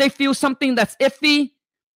 If they feel something that's iffy,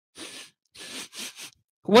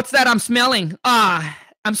 what's that I'm smelling?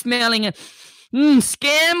 I'm smelling a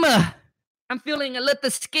scammer. I'm feeling a little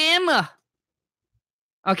scammer.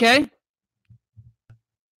 Okay?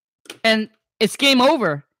 And it's game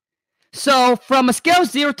over. So from a scale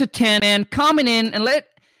 0 to 10, and comment in and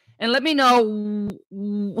let me know.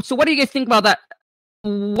 So what do you guys think about that?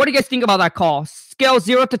 What do you guys think about that call? Scale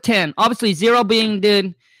 0 to 10. Obviously 0 being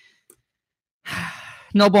dude,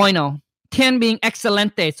 no bueno. 10 being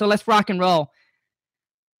excelente. So let's rock and roll.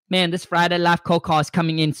 Man, this Friday Live cold call is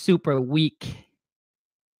coming in super weak.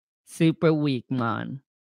 Super weak, man.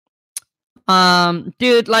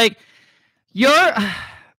 Dude, like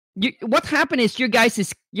what happened is your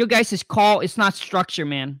guys' call is not structured,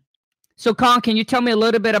 man. So Colin, can you tell me a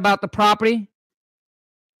little bit about the property?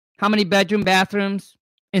 How many bedroom, bathrooms?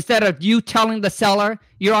 Instead of you telling the seller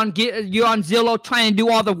you're on Zillow trying to do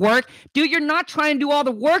all the work. Dude, you're not trying to do all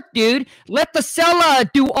the work, dude. Let the seller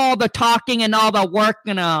do all the talking and all the work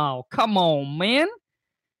now. Come on, man.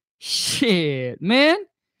 Shit, man.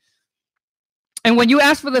 And when you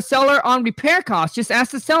ask for the seller on repair costs, just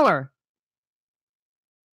ask the seller.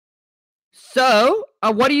 So,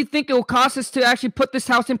 what do you think it will cost us to actually put this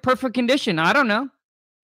house in perfect condition? I don't know.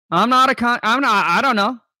 I don't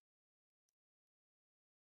know.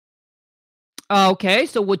 Okay,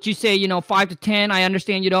 so would you say, 5 to 10? I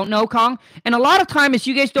understand you don't know, Kong. And a lot of times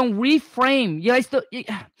you guys don't reframe.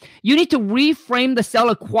 You need to reframe the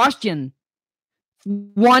seller question.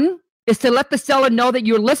 1 is to let the seller know that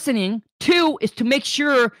you're listening. 2 is to make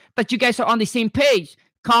sure that you guys are on the same page.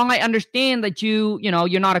 Kong, I understand that you're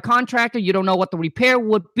not a contractor. You don't know what the repair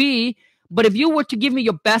would be. But if you were to give me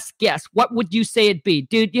your best guess, what would you say it'd be?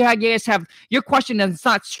 Dude, you guys have your question and it's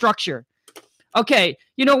not structured. Okay,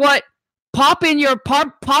 you know what? Pop in your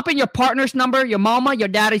partner's number, your mama, your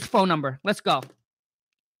daddy's phone number. Let's go.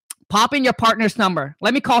 Pop in your partner's number.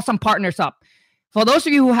 Let me call some partners up. For those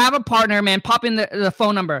of you who have a partner, man, pop in the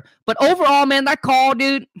phone number. But overall, man, that call,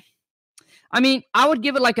 dude, I mean, I would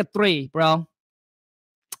give it like a 3, bro.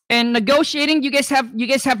 And negotiating, you guys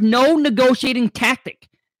have no negotiating tactic.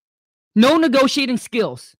 No negotiating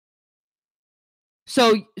skills.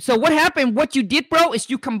 So what happened? What you did, bro, is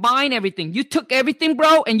you combine everything. You took everything,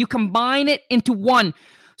 bro, and you combine it into one.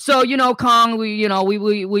 So, Kong, we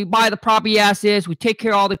buy the property as is. We take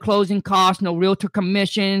care of all the closing costs, no realtor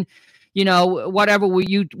commission, whatever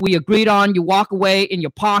we agreed on. You walk away in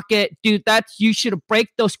your pocket. Dude, you should break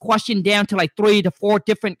those questions down to like 3 to 4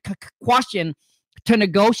 different questions to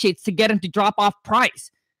negotiate to get them to drop off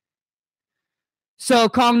price. So,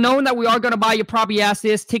 Kong, knowing that we are going to buy your property as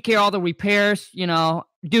is, take care of all the repairs,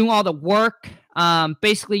 doing all the work.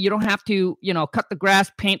 Basically, you don't have to, cut the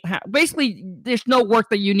grass, paint. Basically, there's no work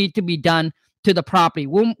that you need to be done to the property.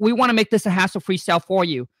 We want to make this a hassle-free sale for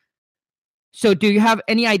you. So, do you have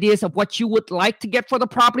any ideas of what you would like to get for the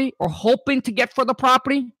property or hoping to get for the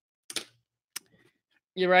property?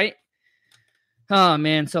 You're right. Oh,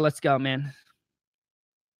 man. So, let's go, man.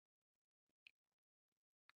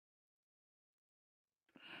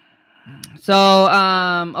 So,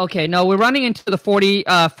 okay, no, we're running into the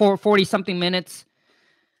 40 something minutes.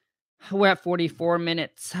 We're at 44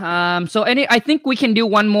 minutes. I think we can do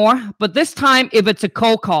one more, but this time, if it's a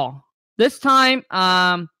cold call, this time,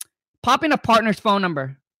 pop in a partner's phone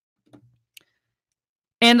number.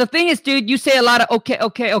 And the thing is, dude, you say a lot of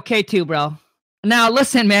okay too, bro. Now,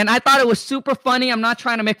 listen, man, I thought it was super funny. I'm not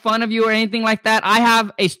trying to make fun of you or anything like that. I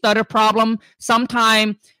have a stutter problem.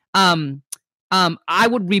 Sometime, I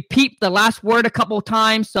would repeat the last word a couple of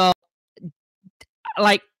times. So,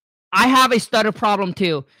 like, I have a stutter problem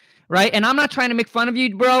too, right? And I'm not trying to make fun of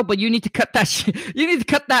you, bro, but you need to cut that you need to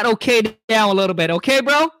cut that okay down a little bit, okay,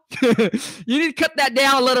 bro? You need to cut that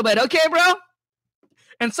down a little bit, okay, bro?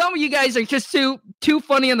 And some of you guys are just too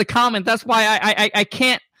funny in the comment. That's why I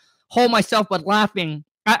can't hold myself but laughing.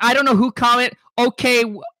 I don't know who comment okay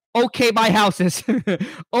buy houses.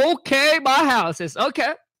 Okay buy houses.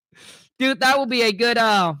 Okay. Dude, that will be a good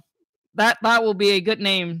that will be a good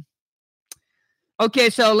name.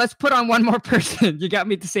 Okay, so let's put on one more person. You got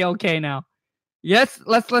me to say okay now. Yes,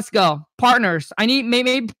 let's go. Partners. I need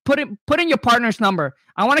maybe put in your partner's number.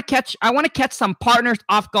 I want to catch some partners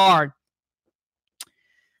off guard.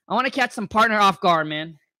 I want to catch some partner off guard,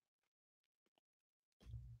 man.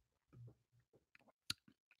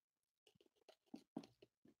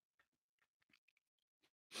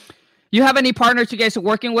 You have any partners you guys are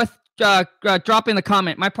working with? Drop in the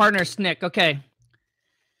comment. My partner is Nick. Okay.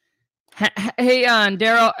 Hey,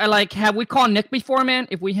 Daryl, have we called Nick before, man?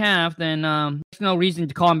 If we have, then there's no reason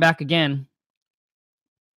to call him back again.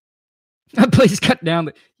 Please cut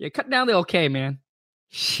down the okay, man.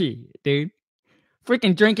 Shit, dude.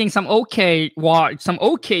 Freaking drinking some okay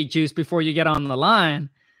juice before you get on the line.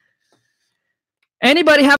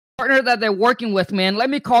 Anybody have a partner that they're working with, man? Let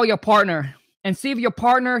me call your partner and see if your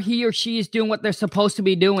partner, he or she, is doing what they're supposed to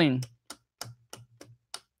be doing.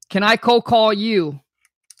 Can I cold call you?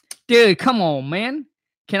 Dude, come on, man.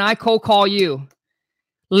 Can I cold call you?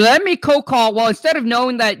 Let me cold call. Well, instead of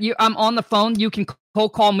knowing that I'm on the phone, you can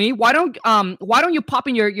cold call me. Why don't you pop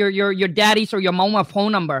in your daddy's or your mama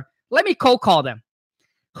phone number? Let me cold call them.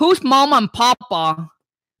 Who's mama and papa?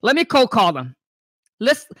 Let me cold call them.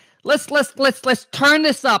 Let's turn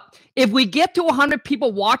this up. If we get to 100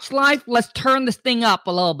 people watch live, let's turn this thing up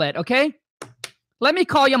a little bit, okay? Let me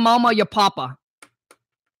call your mama or your papa.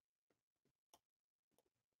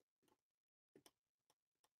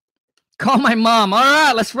 Call my mom. All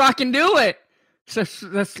right, let's rock and do it.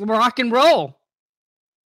 Let's rock and roll.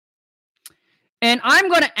 And I'm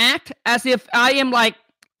going to act as if I'm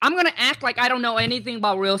going to act like I don't know anything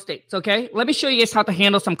about real estate, okay? Let me show you guys how to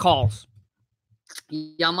handle some calls.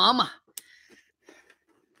 Yeah, mama.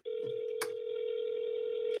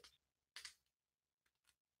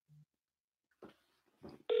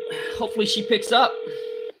 Hopefully she picks up.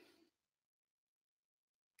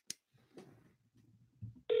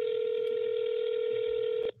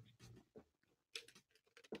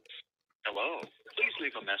 Hello. Please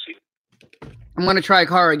leave a message. I'm going to try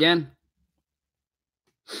her again.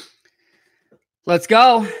 Let's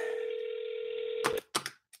go.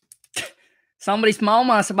 Somebody's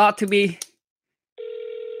mama is about to be.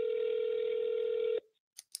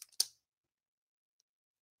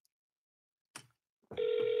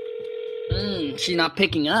 She's not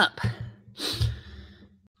picking up.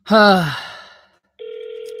 Hello.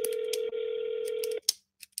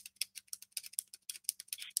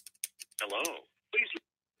 Please.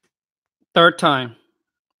 Third time.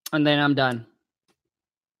 And then I'm done.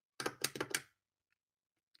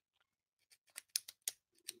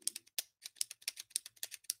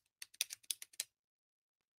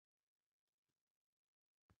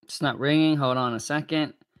 It's not ringing. Hold on a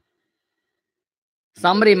second.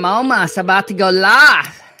 Somebody mama's about to go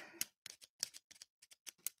live.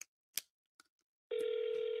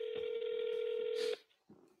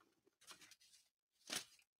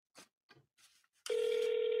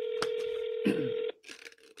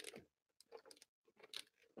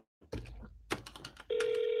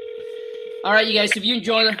 All right, you guys, if you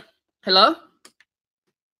enjoy the... Hello?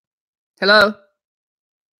 Hello?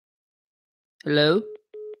 Hello?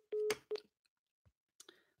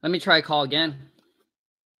 Let me try a call again.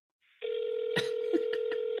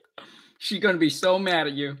 She's going to be so mad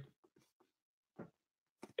at you.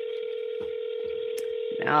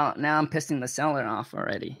 Now I'm pissing the seller off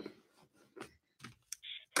already.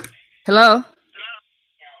 Hello?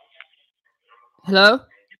 Hello?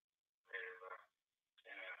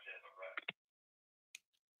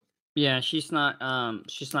 Yeah, she's not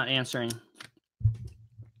answering.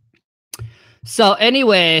 So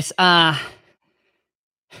anyways,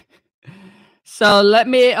 so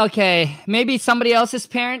maybe somebody else's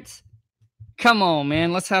parents. Come on,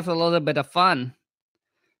 man, let's have a little bit of fun.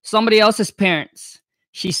 Somebody else's parents.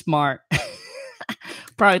 She's smart.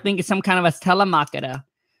 Probably think it's some kind of a telemarketer.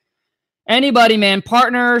 Anybody, man,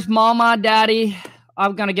 partners, mama, daddy.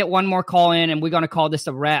 I'm going to get one more call in and we're going to call this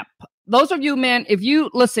a wrap. Those of you, man, if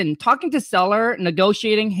you listen, talking to seller,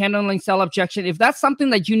 negotiating, handling seller objection, if that's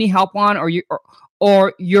something that you need help on or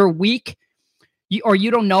you're weak, or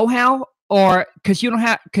you don't know how, or because you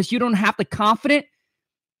don't have the confidence,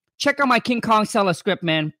 check out my King Kong seller script,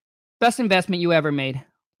 man. Best investment you ever made.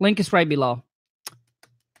 Link is right below.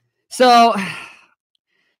 So,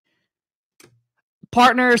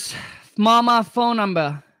 partners, mama phone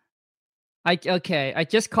number. I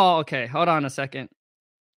just call. Okay, hold on a second.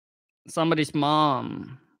 Somebody's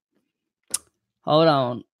mom. Hold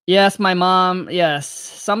on. Yes, my mom. Yes,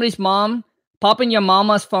 somebody's mom. Pop in your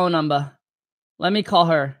mama's phone number. Let me call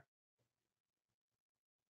her.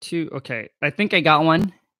 Okay, I think I got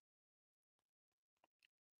one.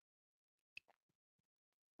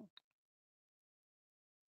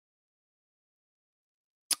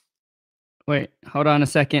 Wait, hold on a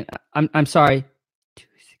second. I'm sorry. 267-586-9160.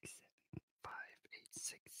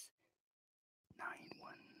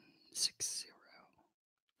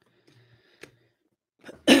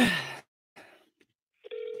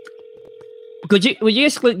 Would you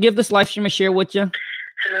just give this live stream a share, would you?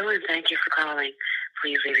 Hello, and thank you for calling.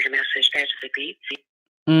 Please leave your message after the beep.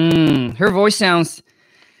 Her voice sounds.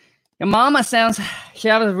 Your mama sounds. She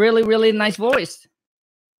has a really, really nice voice.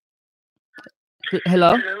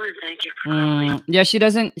 Hello. Hello, and thank you for calling. Yeah, she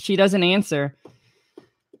doesn't answer.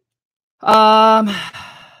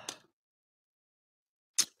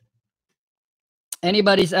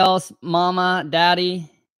 Anybody's else? Mama,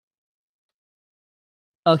 daddy.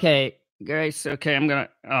 Okay, Grace. Okay, I'm gonna.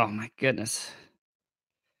 Oh my goodness.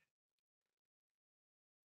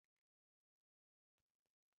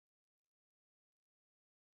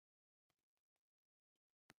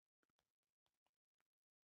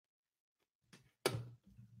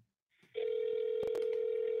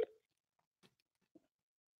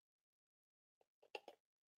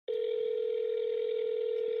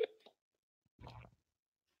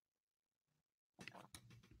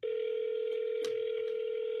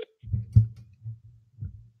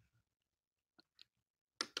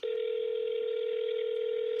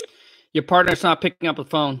 Your partner's not picking up the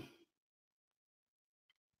phone.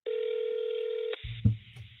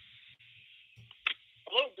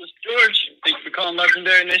 Hello, this is George. Thanks for calling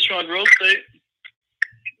Legendary Nationwide Real Estate.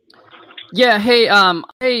 Yeah, hey,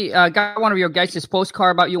 got one of your guys'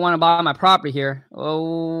 postcard about you want to buy my property here.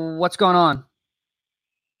 Oh, what's going on?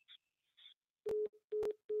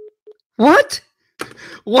 What?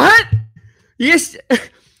 What? Yes,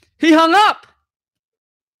 he hung up.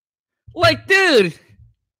 Like, dude.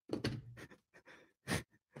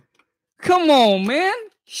 Come on, man.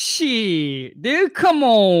 Shit, dude. Come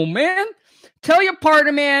on, man. Tell your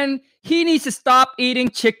partner, man, he needs to stop eating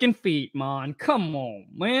chicken feet, man. Come on,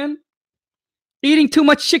 man. Eating too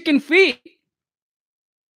much chicken feet.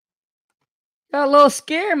 Got a little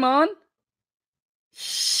scared, man.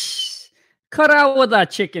 Shh. Cut out with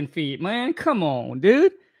that chicken feet, man. Come on,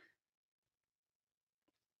 dude.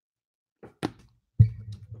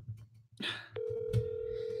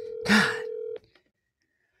 God.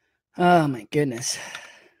 Oh, my goodness.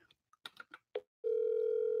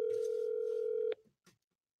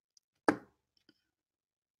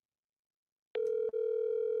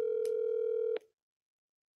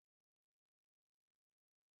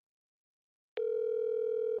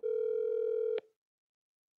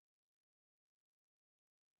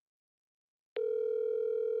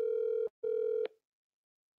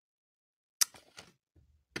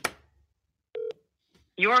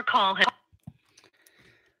 Your call has...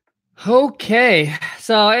 Okay.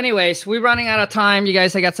 So anyways, we're running out of time. You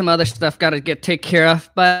guys, I got some other stuff got to take care of.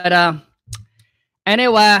 But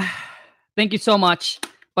anyway, thank you so much.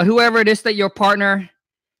 But whoever it is that your partner,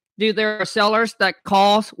 dude, there are sellers that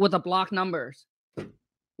calls with a block numbers.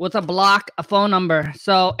 With a phone number.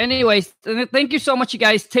 So anyways, thank you so much, you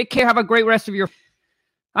guys. Take care. Have a great rest of your...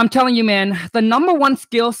 I'm telling you, man, the number one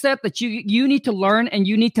skill set that you need to learn and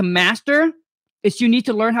you need to master is you need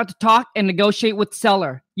to learn how to talk and negotiate with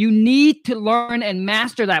seller. You need to learn and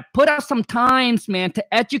master that. Put out some times, man, to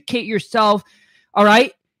educate yourself. All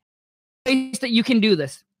right? Ways that you can do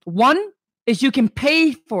this. One is you can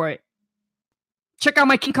pay for it. Check out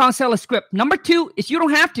my King Kong seller script. Number two is you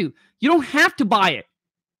don't have to. You don't have to buy it.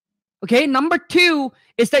 Okay? Number two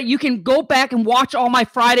is that you can go back and watch all my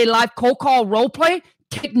Friday live cold call role play,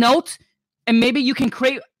 take notes, and maybe you can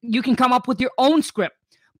come up with your own script.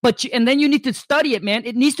 And then you need to study it, man.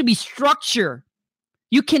 It needs to be structured.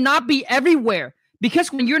 You cannot be everywhere,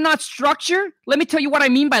 because when you're not structured, let me tell you what I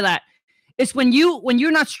mean by that. It's when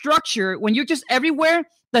you're not structured, when you're just everywhere,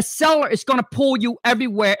 the seller is gonna pull you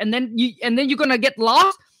everywhere, and then you're gonna get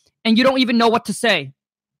lost, and you don't even know what to say.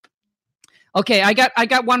 Okay, I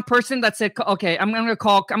got one person that said, okay, I'm gonna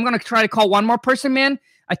try to call one more person, man.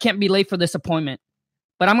 I can't be late for this appointment,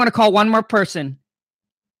 but I'm gonna call one more person.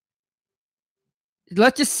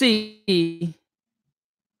 Let's just see,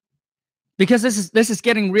 because this is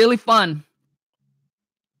getting really fun.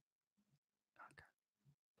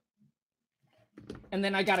 And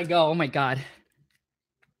then I gotta go. Oh my God.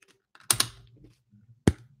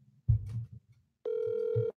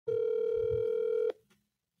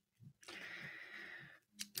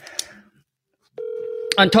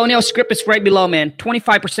 Antonio's script is right below, man.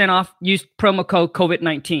 25% off. Use promo code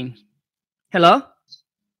COVID-19. Hello?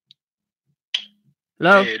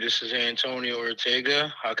 Hello? Hey, this is Antonio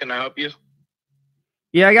Ortega. How can I help you?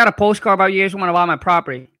 Yeah, I got a postcard about you guys want to buy my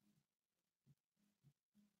property.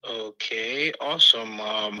 Okay, awesome.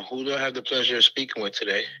 Who do I have the pleasure of speaking with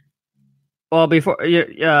today? Well, before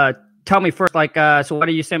tell me first, so why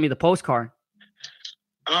do you send me the postcard?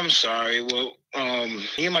 I'm sorry. Well,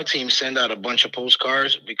 me and my team send out a bunch of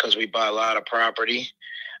postcards because we buy a lot of property.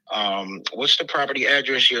 What's the property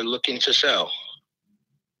address you're looking to sell?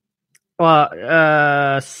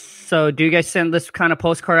 Well, so do you guys send this kind of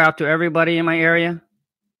postcard out to everybody in my area?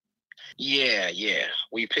 Yeah.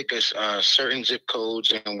 We pick a certain zip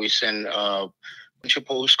codes and we send a bunch of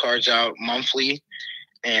postcards out monthly.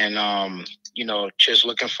 And, just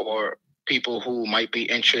looking for people who might be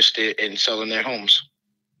interested in selling their homes.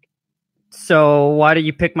 So why did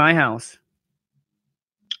you pick my house?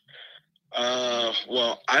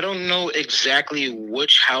 Well, I don't know exactly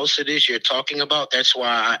which house it is you're talking about. That's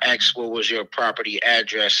why I asked what was your property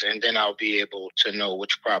address, and then I'll be able to know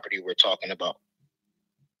which property we're talking about.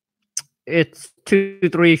 It's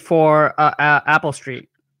 234 Apple Street.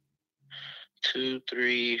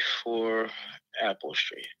 234 Apple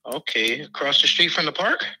Street. Okay, across the street from the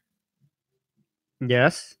park?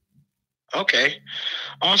 Yes. Okay,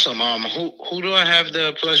 awesome. Who do I have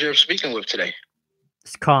the pleasure of speaking with today?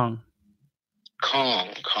 It's Kong. Kong.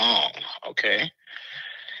 Okay.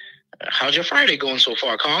 How's your Friday going so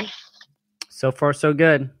far, Kong? So far, so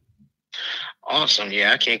good. Awesome.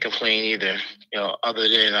 Yeah, I can't complain either. Other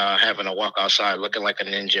than having to walk outside looking like a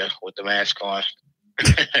ninja with the mask on.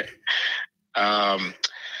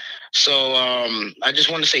 So I just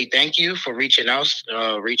want to say thank you for reaching out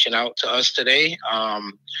to us today.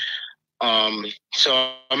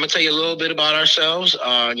 So I'm gonna tell you a little bit about ourselves.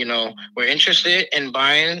 We're interested in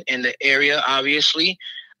buying in the area, obviously.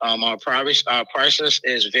 Our process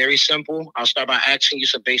is very simple. I'll start by asking you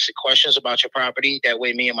some basic questions about your property. That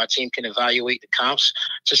way me and my team can evaluate the comps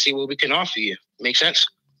to see what we can offer you. Make sense?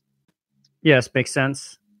 Yes, makes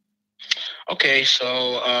sense. Okay,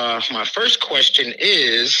 so my first question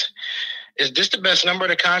is this the best number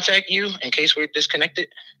to contact you in case we're disconnected?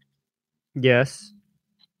 Yes.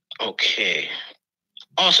 Okay.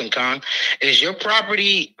 Awesome, Kong. Is your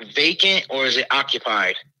property vacant or is it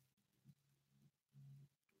occupied?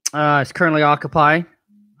 It's currently occupied.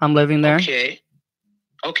 I'm living there.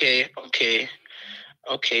 Okay,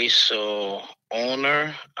 so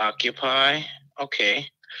owner, occupy. Okay.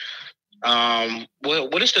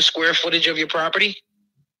 What is the square footage of your property?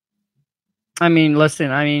 I mean,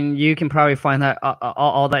 listen, you can probably find that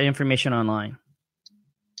all that information online.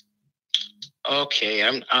 Okay,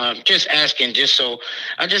 I'm just asking, just so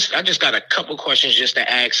I just got a couple questions just to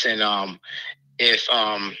ask, and if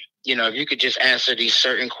if you could just answer these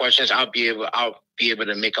certain questions, I'll be able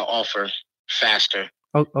to make an offer faster.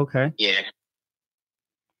 Oh, okay. Yeah.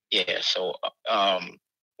 So,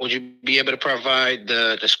 would you be able to provide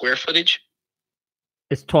the square footage?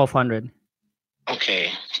 It's 1,200.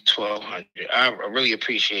 Okay, 1,200. I really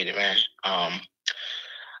appreciate it, man.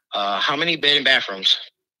 How many bed and bathrooms?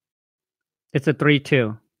 It's a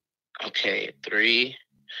 3-2. Okay, 3-2.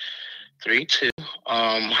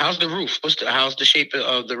 How's the roof? How's the shape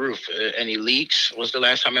of the roof? Any leaks? What's the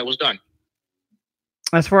last time it was done?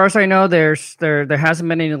 As far as I know, there hasn't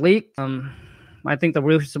been any leak. I think the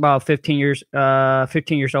roof is about 15 years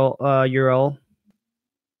old.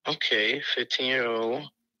 Okay, 15-year-old.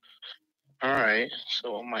 All right,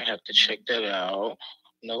 so I might have to check that out.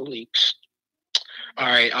 No leaks. All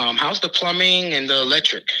right. How's the plumbing and the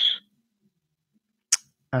electric?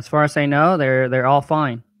 As far as I know, they're all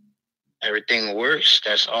fine. Everything works.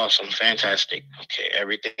 That's awesome. Fantastic. Okay,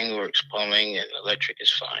 everything works. Plumbing and electric is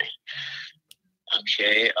fine.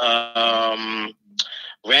 Okay.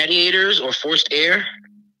 Radiators or forced air?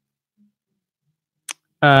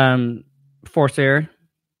 Forced air.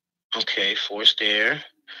 Okay, forced air.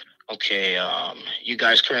 Okay. You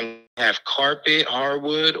guys currently have carpet,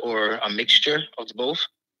 hardwood, or a mixture of both?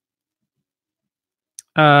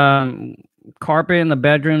 Carpet in the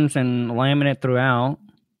bedrooms and laminate throughout.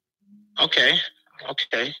 Okay.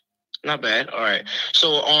 Not bad. All right.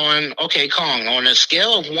 So Kong, on a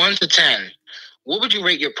scale of 1 to 10, what would you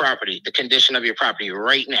rate your property, the condition of your property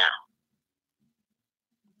right now?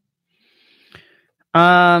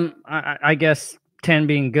 I guess 10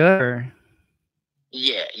 being good. Or...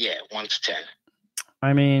 Yeah, 1 to 10.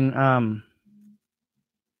 I mean,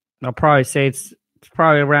 I'll probably say it's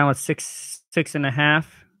probably around 6.5.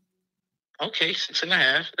 Okay,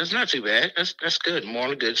 6.5. That's not too bad. That's good. More on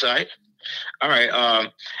the good side. All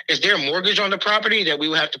right. Is there a mortgage on the property that we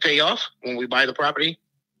will have to pay off when we buy the property?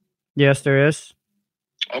 Yes, there is.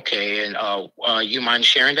 Okay, and you mind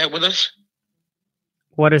sharing that with us?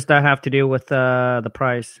 What does that have to do with the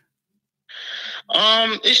price?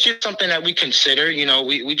 It's just something that we consider. You know,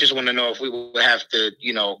 we just want to know if we will have to,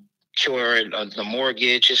 cure the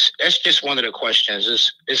mortgage. That's just one of the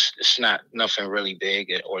questions. It's not nothing really big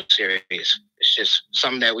or serious. It's just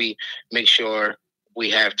something that we make sure we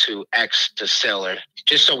have to ask the seller,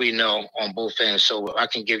 just so we know on both ends, so I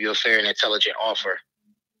can give you a fair and intelligent offer.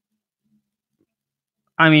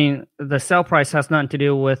 I mean, the sale price has nothing to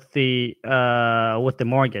do with the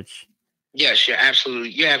mortgage. Yes, you're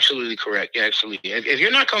absolutely correct. You're absolutely. If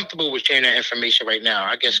you're not comfortable with sharing that information right now,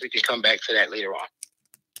 I guess we can come back to that later on.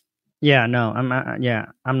 Yeah, no, I'm not. Yeah,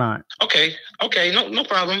 I'm not. Okay, no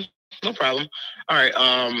problem. All right.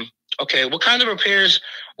 Okay, what kind of repairs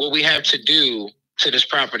will we have to do to this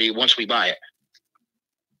property once we buy it?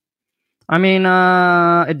 I mean,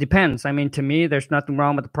 it depends. I mean, to me, there's nothing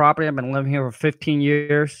wrong with the property. I've been living here for 15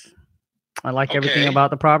 years. I like everything about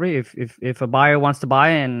the property. If a buyer wants to buy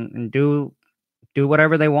and do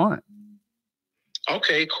whatever they want.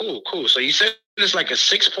 Okay, cool. So you said it's like a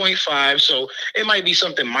 6.5, so it might be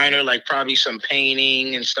something minor, like probably some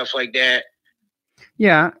painting and stuff like that.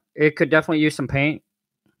 Yeah, it could definitely use some paint.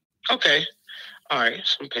 Okay. All right,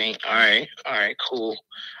 some paint. All right, cool.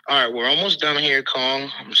 All right, we're almost done here, Kong.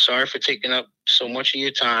 I'm sorry for taking up so much of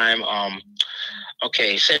your time.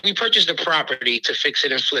 Okay, so we purchased the property to fix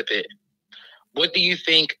it and flip it. What do you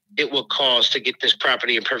think it will cost to get this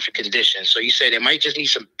property in perfect condition? So you said it might just need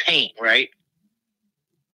some paint, right?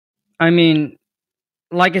 I mean,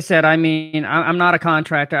 like I said, I'm not a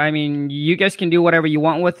contractor. I mean, you guys can do whatever you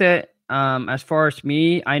want with it. As far as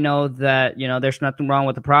me, I know that, there's nothing wrong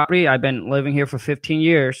with the property. I've been living here for 15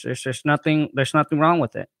 years. There's nothing wrong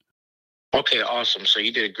with it. Okay, awesome. So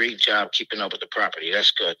you did a great job keeping up with the property.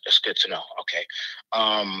 That's good. That's good to know. Okay.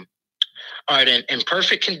 All right. In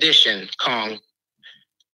perfect condition, Kong,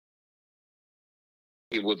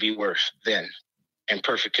 it would be worth then in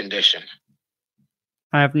perfect condition.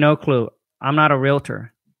 I have no clue. I'm not a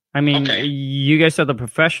realtor. I mean, okay. You guys are the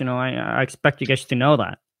professional. I expect you guys to know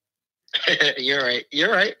that. You're right.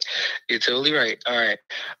 You're totally right. All right.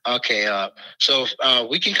 Okay. So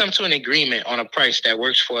we can come to an agreement on a price that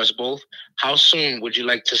works for us both. How soon would you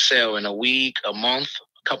like to sell? In a week, a month,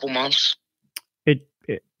 a couple months?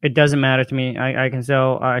 It doesn't matter to me. I can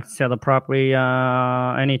sell the property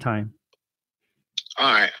anytime.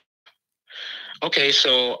 All right. Okay.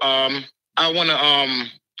 So I want to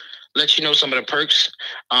let you know some of the perks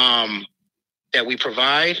that we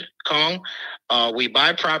provide, Kong. We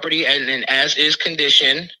buy property in as-is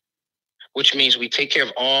condition, which means we take care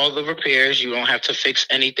of all the repairs. You don't have to fix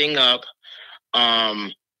anything up.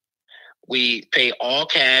 We pay all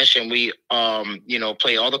cash, and we,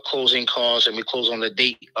 pay all the closing costs, and we close on the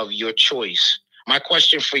date of your choice. My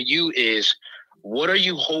question for you is, what are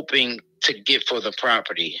you hoping to get for the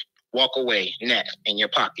property? Walk away net in your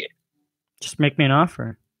pocket. Just make me an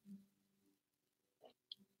offer.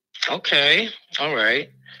 Okay. All right.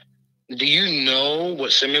 Do you know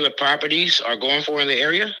what similar properties are going for in the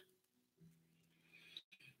area?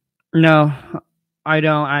 No, I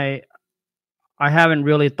don't. I haven't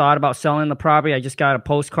really thought about selling the property. I just got a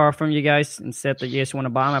postcard from you guys and said that you guys want to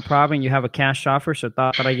buy my property and you have a cash offer, so I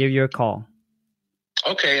thought that I'd give you a call.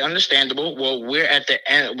 Okay, understandable. Well, we're at the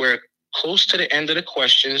end. We're close to the end of the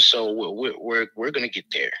questions, so we're going to get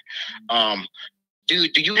there.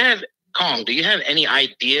 Do you have, Kong, do you have any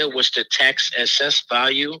idea what's the tax assessed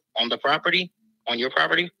value on the property, on your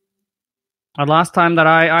property? The last time that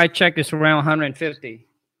I checked, it's around 150.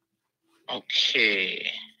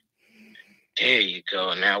 Okay. There you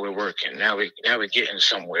go. Now we're working. Now we're getting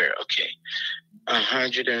somewhere. Okay.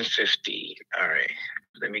 150. All right.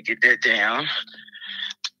 Let me get that down.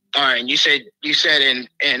 All right. And you said you said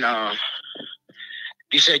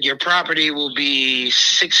your property will be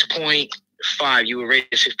 6.5. You were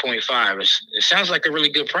rated 6.5. It sounds like a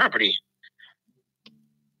really good property.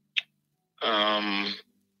 All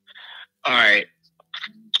right.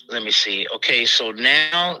 Let me see. Okay, so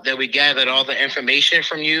now that we gathered all the information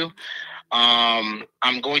from you, I'm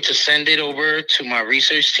going to send it over to my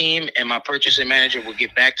research team, and my purchasing manager will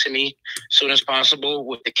get back to me as soon as possible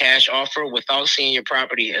with the cash offer without seeing your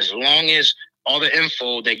property. As long as all the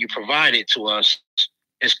info that you provided to us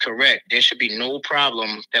is correct, there should be no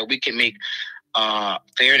problem that we can make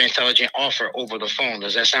fair and intelligent offer over the phone.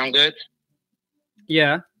 Does that sound good?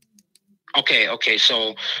 Yeah. Okay.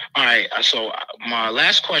 So, all right. So my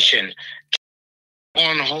last question: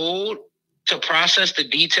 on hold to process the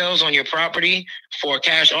details on your property for a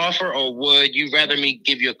cash offer, or would you rather me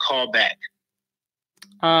give you a call back?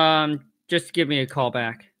 Just give me a call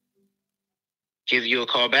back. Give you a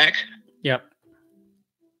call back? Yep.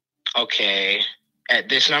 Okay. At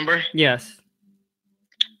this number? Yes.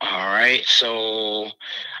 All right. So,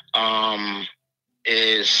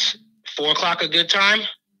 is 4 o'clock a good time?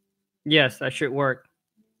 Yes, that should work.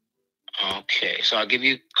 Okay. So I'll give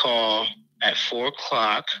you a call at 4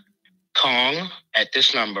 o'clock. Kong, at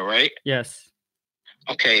this number, right? Yes.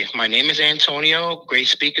 Okay. My name is Antonio. Great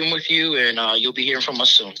speaking with you, and you'll be hearing from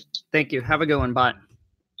us soon. Thank you. Have a good one. Bye.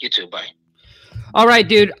 You too. Bye. All right,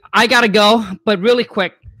 dude. I gotta go, but really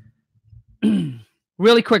quick.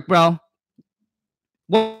 Really quick, bro.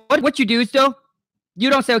 What you do is, though, you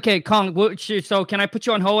don't say, okay, Kong, so can I put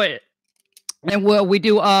you on hold? And we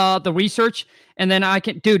do the research, and then I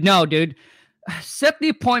can, dude, no, dude. Set the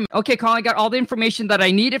appointment. Okay, Kong, I got all the information that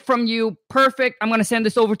I needed from you. Perfect. I'm going to send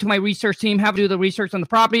this over to my research team, have to do the research on the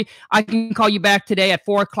property. I can call you back today at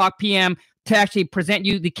 4 o'clock p.m. to actually present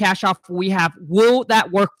you the cash offer we have. Will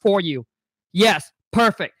that work for you? Yes.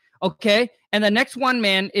 Perfect. Okay. And the next one,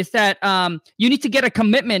 man, is that you need to get a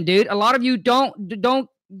commitment, dude. A lot of you don't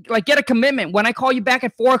like get a commitment. When I call you back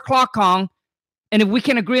at 4 o'clock, Kong, and if we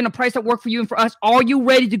can agree on a price that works for you and for us, are you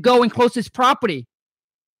ready to go and close this property?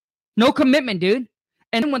 No commitment, dude.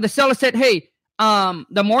 And then when the seller said, hey,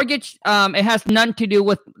 the mortgage, it has nothing to do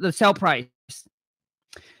with the sale price.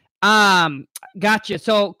 Gotcha.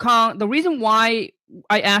 So, Kong, the reason why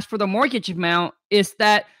I asked for the mortgage amount is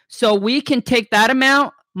that so we can take that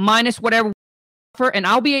amount minus whatever, and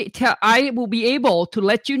I will be able to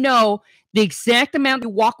let you know the exact amount you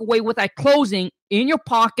walk away with at closing in your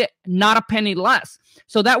pocket, not a penny less.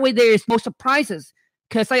 So that way there is no surprises.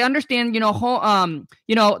 Because I understand,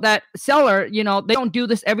 that seller, they don't do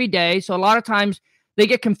this every day. So a lot of times they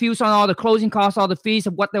get confused on all the closing costs, all the fees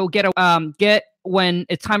of what they'll get when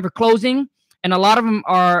it's time for closing. And a lot of them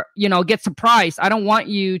are, get surprised. I don't want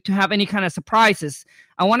you to have any kind of surprises.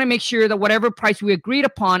 I want to make sure that whatever price we agreed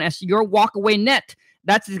upon as your walk away net,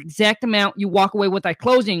 that's the exact amount you walk away with at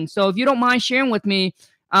closing. So if you don't mind sharing with me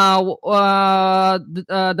the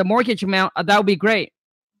mortgage amount, that would be great.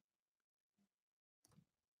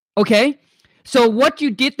 Okay, so what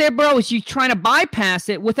you did there, bro, is you trying to bypass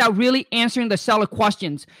it without really answering the seller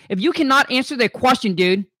questions. If you cannot answer their question,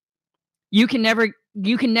 dude, you can never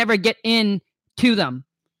get in to them.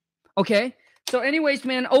 Okay, so anyways,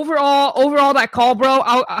 man, overall that call, bro,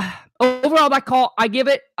 I give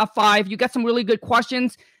it a 5. You got some really good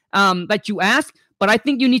questions that you ask, but I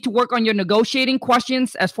think you need to work on your negotiating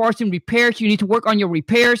questions. As far as in repairs, you need to work on your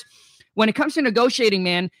repairs. When it comes to negotiating,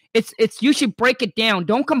 man, it's you should break it down.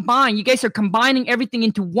 Don't combine. You guys are combining everything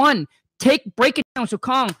into one. Break it down. So,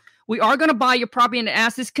 Kong, we are going to buy your property in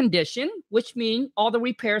as-is condition, which means all the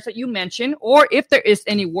repairs that you mentioned, or if there is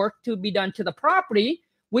any work to be done to the property,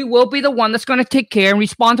 we will be the one that's going to take care and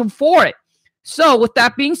responsible for it. So, with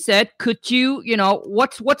that being said, could you,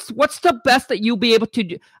 what's the best that you'll be able to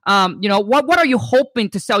do? What are you hoping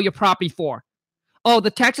to sell your property for? Oh,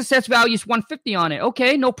 the tax assessed value is $150 on it.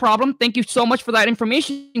 Okay, no problem. Thank you so much for that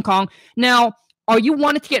information, Kong. Now, are you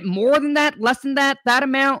wanting to get more than that, less than that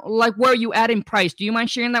amount? Like, where are you at in price? Do you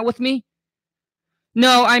mind sharing that with me?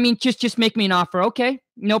 No, I mean, just make me an offer. Okay,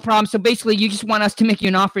 no problem. So basically, you just want us to make you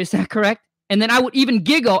an offer. Is that correct? And then I would even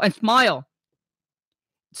giggle and smile.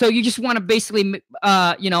 So you just want to basically,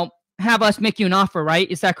 have us make you an offer, right?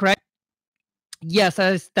 Is that correct? Yes,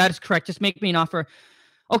 that is correct. Just make me an offer.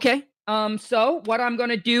 Okay. So what I'm going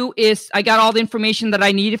to do is I got all the information that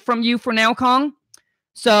I needed from you for now, Kong.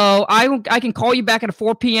 So I can call you back at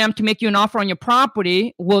 4 p.m. to make you an offer on your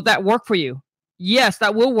property. Will that work for you? Yes,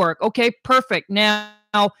 that will work. Okay, perfect. Now,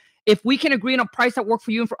 if we can agree on a price that works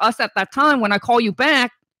for you and for us at that time, when I call you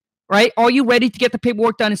back, right, are you ready to get the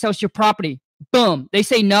paperwork done and sell your property? Boom. They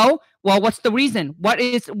say no. Well, what's the reason?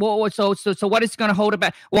 So what is going to hold it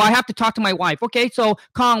back? Well, I have to talk to my wife. Okay, so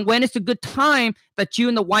Kong, when is a good time that you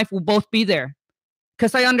and the wife will both be there?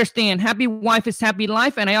 Because I understand happy wife is happy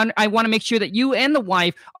life, and I want to make sure that you and the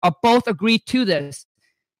wife are both agreed to this.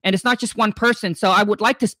 And it's not just one person. So I would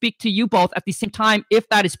like to speak to you both at the same time if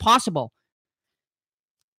that is possible.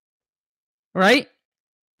 Right?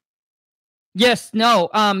 Yes, no.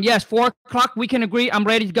 Yes, 4 o'clock, we can agree. I'm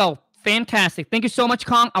ready to go. Fantastic. Thank you so much,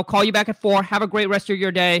 Kong. I'll call you back at 4. Have a great rest of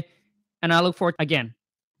your day. And I look forward again.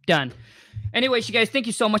 Done. Anyways, you guys, thank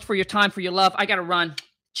you so much for your time, for your love. I got to run.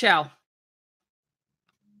 Ciao.